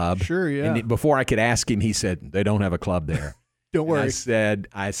club? Sure, yeah. And before I could ask him, he said, they don't have a club there. Don't worry. I said,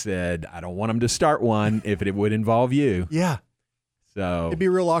 I don't want them to start one if it would involve you. Yeah. So it'd be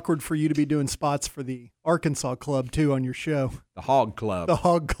real awkward for you to be doing spots for the Arkansas club, too, on your show. The Hog Club. The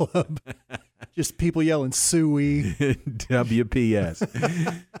Hog Club. Just people yelling, suey.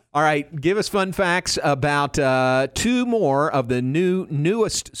 WPS. All right, give us fun facts about two more of the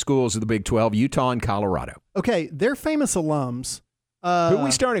newest schools of the Big 12, Utah and Colorado. Okay, they're famous alums. Who are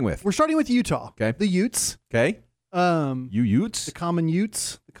we starting with? We're starting with Utah. Okay. The Utes. Okay. Utes? The Common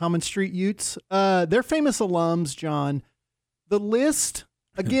Utes, the Common Street Utes. They're famous alums, John. The list,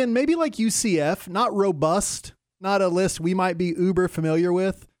 again, maybe like UCF, not robust, not a list we might be uber familiar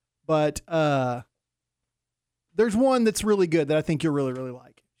with, but there's one that's really good that I think you'll really, really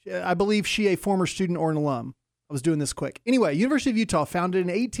like. I believe she a former student or an alum. I was doing this quick. Anyway, University of Utah, founded in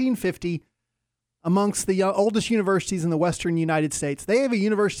 1850, amongst the oldest universities in the western United States. They have a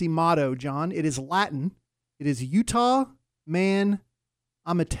university motto, John. It is Latin. It is Utah Man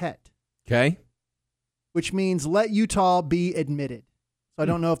Amitet. Okay. Which means let Utah be admitted. So I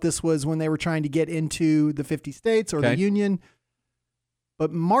don't know if this was when they were trying to get into the 50 states or the Union.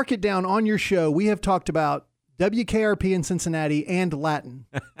 But mark it down on your show. We have talked about WKRP in Cincinnati and Latin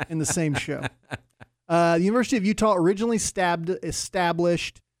in the same show. The University of Utah originally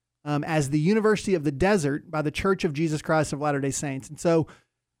established as the University of the Desert by the Church of Jesus Christ of Latter-day Saints. And so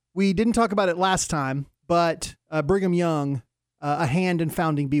we didn't talk about it last time, but Brigham Young, a hand in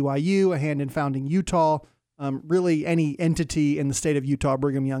founding BYU, a hand in founding Utah, really any entity in the state of Utah,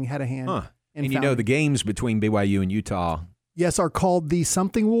 Brigham Young had a hand in And you know the games between BYU and Utah. Yes, are called the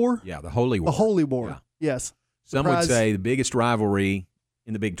something war? Yeah, the Holy War. The Holy War, yeah. Yes. Some would say the biggest rivalry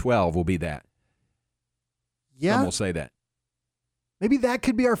in the Big 12 will be that. Yeah. Some will say that. Maybe that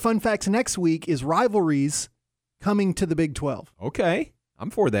could be our fun facts next week is rivalries coming to the Big 12. Okay. I'm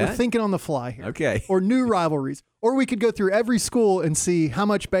for that. We're thinking on the fly here. Okay. Or new rivalries. Or we could go through every school and see how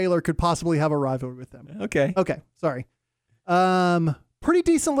much Baylor could possibly have a rivalry with them. Okay. Okay. Sorry. Pretty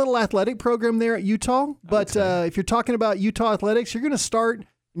decent little athletic program there at Utah. But if you're talking about Utah athletics, you're going to start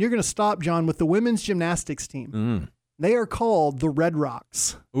and you're going to stop, John, with the women's gymnastics team. They are called the Red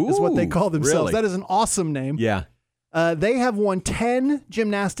Rocks, is what they call themselves. Really? That is an awesome name. Yeah. They have won 10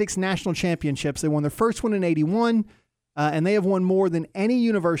 gymnastics national championships. They won their first one in 81, and they have won more than any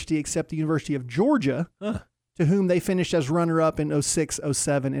university except the University of Georgia, to whom they finished as runner-up in 06,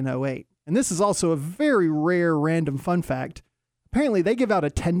 07, and 08. And this is also a very rare random fun fact. Apparently, they give out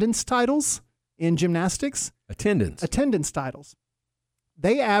attendance titles in gymnastics. Attendance titles.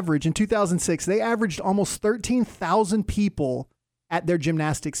 They average, in 2006, they averaged almost 13,000 people at their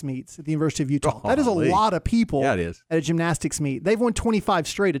gymnastics meets at the University of Utah. That is a lot of people it is. At a gymnastics meet. They've won 25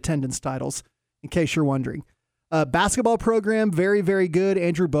 straight attendance titles, in case you're wondering. Basketball program, very, very good.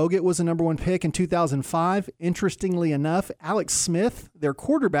 Andrew Bogut was the number 1 pick in 2005. Interestingly enough, Alex Smith, their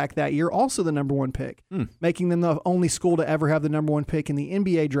quarterback that year, also the number 1 pick, making them the only school to ever have the number 1 pick in the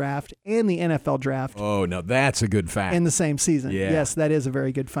NBA draft and the NFL draft. Oh, no, that's a good fact. In the same season. Yeah. Yes, that is a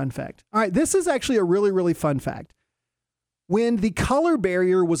very good fun fact. All right, this is actually a really, really fun fact. When the color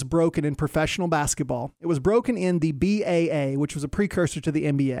barrier was broken in professional basketball, it was broken in the BAA, which was a precursor to the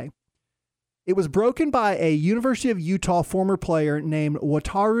NBA. It was broken by a University of Utah former player named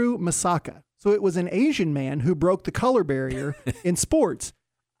Wataru Misaka. So it was an Asian man who broke the color barrier in sports.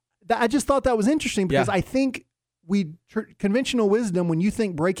 I just thought that was interesting because I think conventional wisdom, when you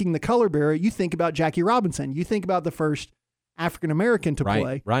think breaking the color barrier, you think about Jackie Robinson. You think about the first African-American to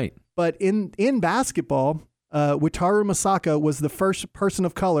play. Right. But in basketball, Wataru Misaka was the first person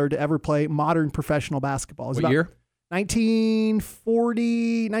of color to ever play modern professional basketball. What year?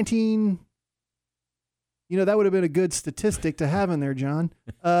 1940, that would have been a good statistic to have in there, John.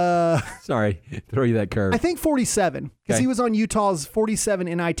 Sorry, throw you that curve. I think 47, because he was on Utah's 47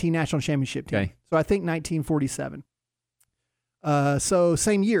 NIT national championship team. Okay. So I think 1947. So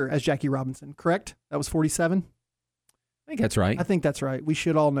same year as Jackie Robinson, correct? That was 47? I think that's right. I think that's right. We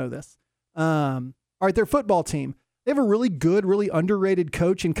should all know this. All right, their football team. They have a really good, really underrated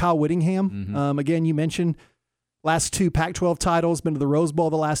coach in Kyle Whittingham. Again, you mentioned last 2 Pac-12 titles, been to the Rose Bowl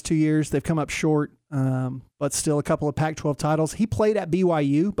the last 2 years. They've come up short, but still a couple of Pac-12 titles. He played at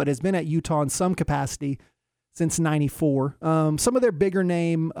BYU, but has been at Utah in some capacity since 94. Some of their bigger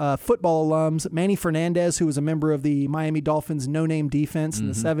name football alums, Manny Fernandez, who was a member of the Miami Dolphins no-name defense in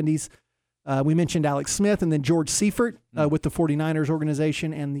the 70s. We mentioned Alex Smith, and then George Seifert with the 49ers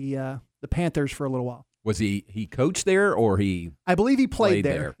organization and the Panthers for a little while. Was he coached there or he? I believe he played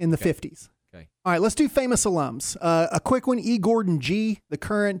there in the 50s. Okay. All right, let's do famous alums. A quick one, E. Gordon G., the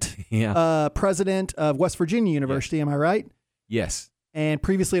current president of West Virginia University, am I right? Yes. And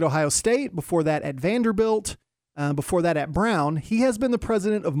previously at Ohio State, before that at Vanderbilt, before that at Brown. He has been the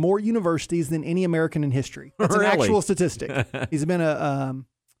president of more universities than any American in history. That's an actual statistic. He's been a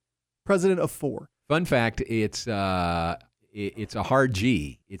president of 4. Fun fact, it's a hard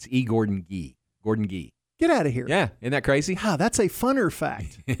G. It's E. Gordon Gee. Gordon Gee. Get out of here. Yeah, isn't that crazy? Wow, that's a funner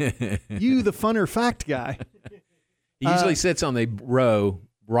fact. You, the funner fact guy. He usually sits on the row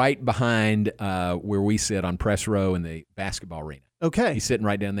right behind where we sit on press row in the basketball arena. Okay. He's sitting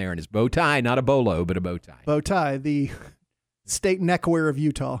right down there in his bow tie, not a bolo, but a bow tie. Bow tie, the state neckwear of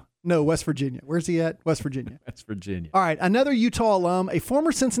Utah. No, West Virginia. Where's he at? West Virginia. West Virginia. All right, another Utah alum, a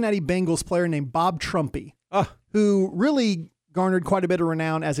former Cincinnati Bengals player named Bob Trumpy, who really garnered quite a bit of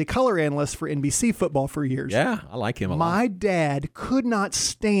renown as a color analyst for NBC football for years. Yeah, I like him a lot. My dad could not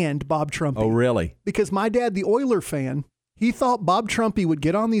stand Bob Trumpy. Oh, really? Because my dad, the Oiler fan, he thought Bob Trumpy would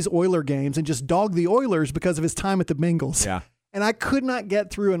get on these Oiler games and just dog the Oilers because of his time at the Bengals. Yeah. And I could not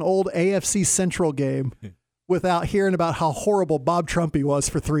get through an old AFC Central game without hearing about how horrible Bob Trumpy was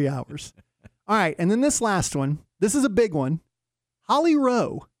for 3 hours. All right, and then this last one. This is a big one. Holly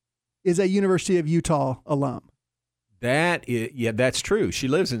Rowe is a University of Utah alum. That's true. She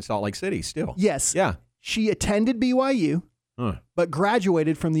lives in Salt Lake City still. Yes. Yeah. She attended BYU, but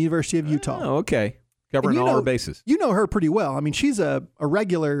graduated from the University of Utah. Oh, okay. Covering all her bases. You know her pretty well. I mean, she's a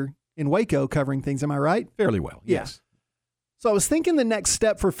regular in Waco covering things. Am I right? Fairly well, yes. Yeah. So I was thinking the next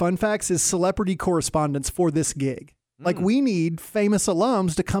step for Fun Facts is celebrity correspondence for this gig. Like, we need famous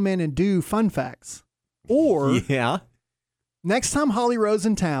alums to come in and do Fun Facts. Or next time Holly Rowe's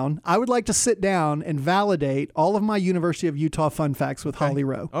in town, I would like to sit down and validate all of my University of Utah Fun Facts with Holly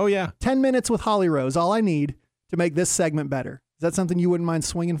Rowe. Oh, yeah. 10 minutes with Holly Rowe is all I need to make this segment better. Is that something you wouldn't mind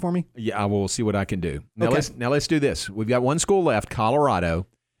swinging for me? Yeah, I will see what I can do. Now, Okay. let's do this. We've got one school left, Colorado,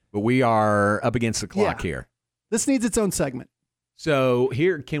 but we are up against the clock here. This needs its own segment. So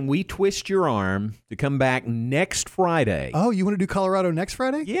here, can we twist your arm to come back next Friday? Oh, you want to do Colorado next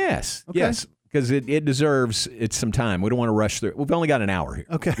Friday? Yes. Okay. Yes. Because it deserves some time. We don't want to rush through. We've only got an hour here.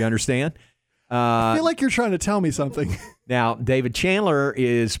 Okay. You understand? I feel like you're trying to tell me something. Now, David Chandler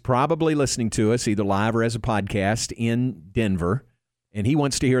is probably listening to us either live or as a podcast in Denver, and he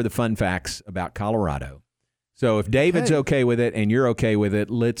wants to hear the fun facts about Colorado. So if David's okay with it and you're okay with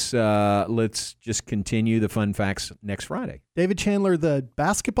it, let's just continue the fun facts next Friday. David Chandler, the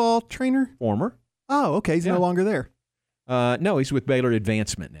basketball trainer? Former. Oh, okay. He's no longer there. No, he's with Baylor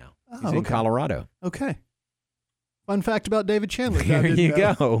Advancement now. He's in Colorado. Okay. Fun fact about David Chandler. Here you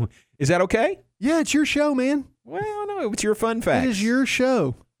go. Is that okay? Yeah, it's your show, man. Well, no, it's your fun fact. It is your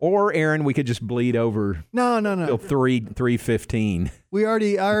show. Or Aaron, we could just bleed over. No. Till 3:15. We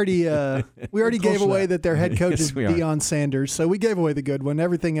already gave away that their head coach is Deion Sanders, so we gave away the good one.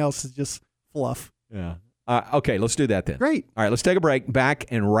 Everything else is just fluff. Yeah. Okay, let's do that then. Great. All right, let's take a break. Back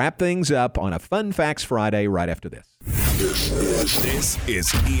and wrap things up on a Fun Facts Friday right after this. This is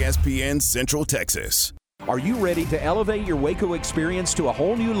ESPN Central Texas. Are you ready to elevate your Waco experience to a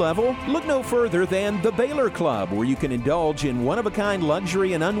whole new level? Look no further than the Baylor Club, where you can indulge in one-of-a-kind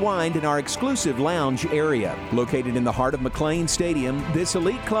luxury and unwind in our exclusive lounge area. Located in the heart of McLean Stadium, this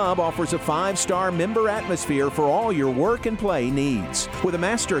elite club offers a 5-star member atmosphere for all your work and play needs. With a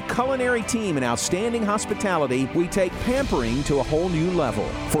master culinary team and outstanding hospitality, we take pampering to a whole new level.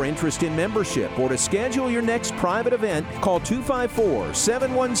 For interest in membership or to schedule your next private event, call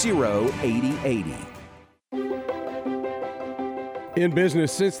 254-710-8080. In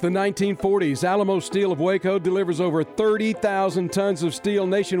business since the 1940s, Alamo Steel of Waco delivers over 30,000 tons of steel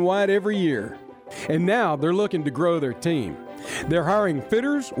nationwide every year. And now they're looking to grow their team. They're hiring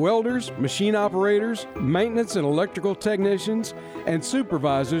fitters, welders, machine operators, maintenance and electrical technicians, and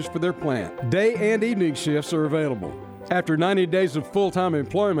supervisors for their plant. Day and evening shifts are available. After 90 days of full-time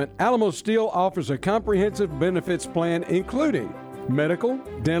employment, Alamo Steel offers a comprehensive benefits plan including medical,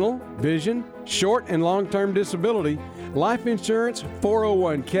 dental, vision, short and long-term disability, life insurance,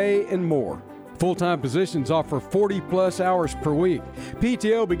 401k, and more. Full-time positions offer 40-plus hours per week.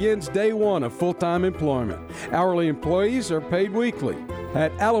 PTO begins day one of full-time employment. Hourly employees are paid weekly.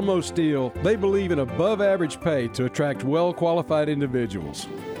 At Alamo Steel, they believe in above-average pay to attract well-qualified individuals.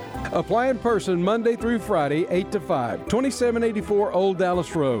 Apply in person Monday through Friday, 8 to 5, 2784 Old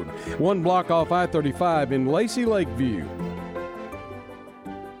Dallas Road, one block off I-35 in Lacey Lakeview.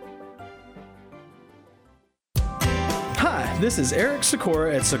 Hi, this is Eric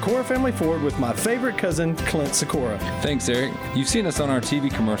Sikora at Sikora Family Ford with my favorite cousin, Clint Sikora. Thanks, Eric. You've seen us on our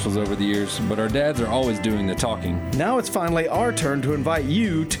TV commercials over the years, but our dads are always doing the talking. Now it's finally our turn to invite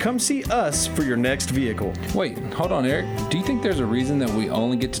you to come see us for your next vehicle. Wait, hold on, Eric. Do you think there's a reason that we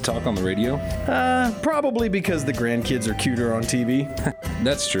only get to talk on the radio? Probably because the grandkids are cuter on TV.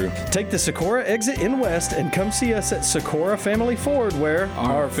 That's true. Take the Sikora exit in west and come see us at Sikora Family Ford, where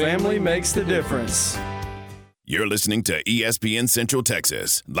our family makes the difference. You're listening to ESPN Central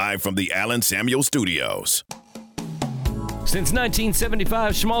Texas, live from the Allen Samuel Studios. Since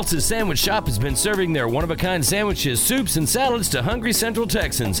 1975, Schmaltz's Sandwich Shop has been serving their one-of-a-kind sandwiches, soups, and salads to hungry Central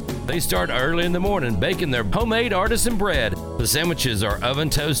Texans. They start early in the morning baking their homemade artisan bread. The sandwiches are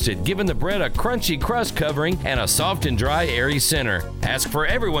oven-toasted, giving the bread a crunchy crust covering and a soft and dry, airy center. Ask for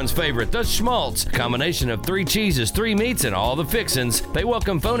everyone's favorite, the Schmaltz, a combination of 3 cheeses, 3 meats, and all the fixins. They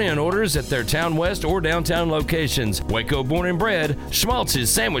welcome phone-in orders at their Town West or downtown locations. Waco born and bred,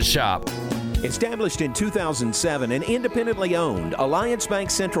 Schmaltz's Sandwich Shop. Established in 2007 and independently owned, Alliance Bank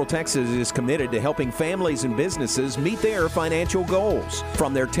Central Texas is committed to helping families and businesses meet their financial goals.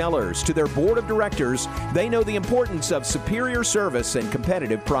 From their tellers to their board of directors, they know the importance of superior service and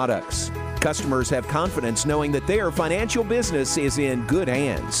competitive products. Customers have confidence knowing that their financial business is in good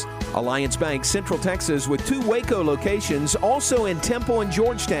hands. Alliance Bank Central Texas with 2 Waco locations, also in Temple and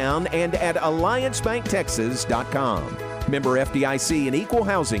Georgetown, and at alliancebanktexas.com. Member FDIC and equal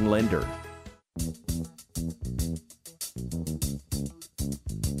housing lender.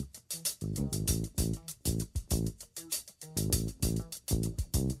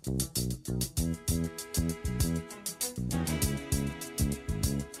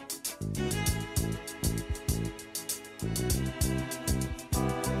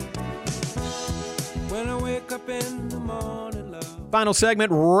 When I wake up in the morning, love. Final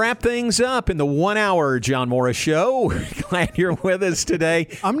segment, wrap things up in the 1 hour John Morris Show. Glad you're with us today.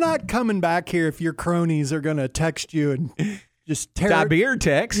 I'm not coming back here if your cronies are going to text you and just tear Ty Beard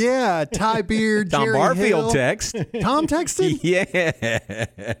text. Yeah, Ty Beard, Tom Jerry Barfield Hill. text. Tom texted? Yes.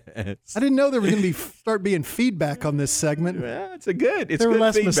 I didn't know there was going to start being feedback on this segment. Yeah, it's good If there were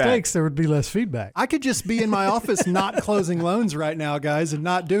less mistakes, there would be less feedback. I could just be in my office not closing loans right now, guys, and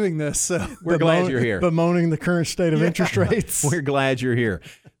not doing this. So. We're glad you're here. Bemoaning the current state of interest rates. We're glad you're here.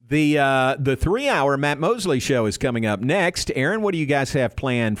 The 3 hour Matt Mosley Show is coming up next. Aaron, what do you guys have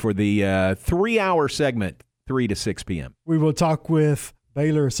planned for the 3 hour segment, 3 to 6 p.m.? We will talk with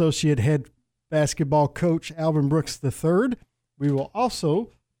Baylor Associate Head Basketball Coach Alvin Brooks III. We will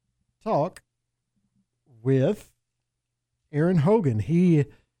also talk with Aaron Hogan. He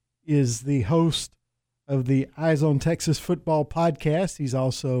is the host of the Eyes on Texas Football podcast. He's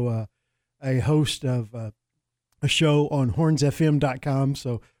also a host of a show on hornsfm.com.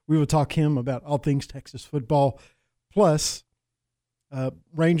 So we will talk to him about all things Texas football, plus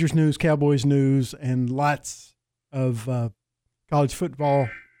Rangers news, Cowboys news, and lots of college football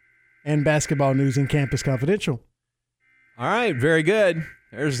and basketball news in Campus Confidential. All right, very good.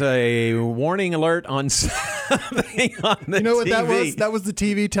 There's a warning alert on something on the TV. You know what that was? That was the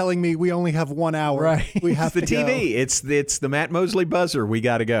TV telling me we only have 1 hour. Right. We have the to TV. Go. It's the Matt Mosley buzzer. We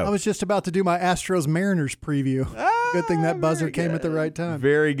got to go. I was just about to do my Astros Mariners preview. Good thing that buzzer came at the right time.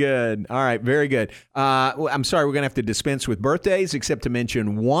 Very good. All right, very good. I'm sorry, we're going to have to dispense with birthdays, except to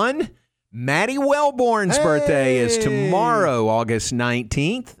mention one. Maddie Wellborn's birthday is tomorrow, August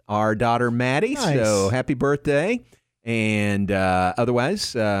 19th. Our daughter Maddie. Nice. So happy birthday. And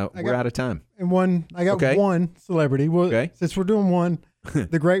otherwise, we're out of time. And I got one celebrity. Well, since we're doing one,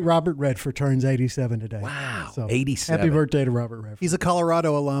 the great Robert Redford turns 87 today. Wow, so 87. Happy birthday to Robert Redford. He's a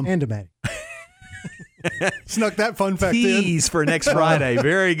Colorado alum. And to Maddie. Snuck that fun fact Tease for next Friday.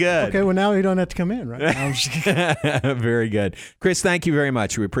 Very good. Okay, well, now you don't have to come in, right? Very good. Chris, thank you very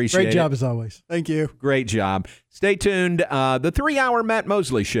much. We appreciate it. Great job as always. Thank you. Great job. Stay tuned. The 3-hour Matt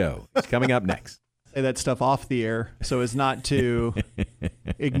Mosley Show is coming up next. Say that stuff off the air so as not to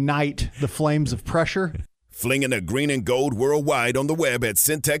ignite the flames of pressure. Flinging the green and gold worldwide on the web at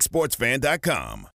syntechsportsfan.com.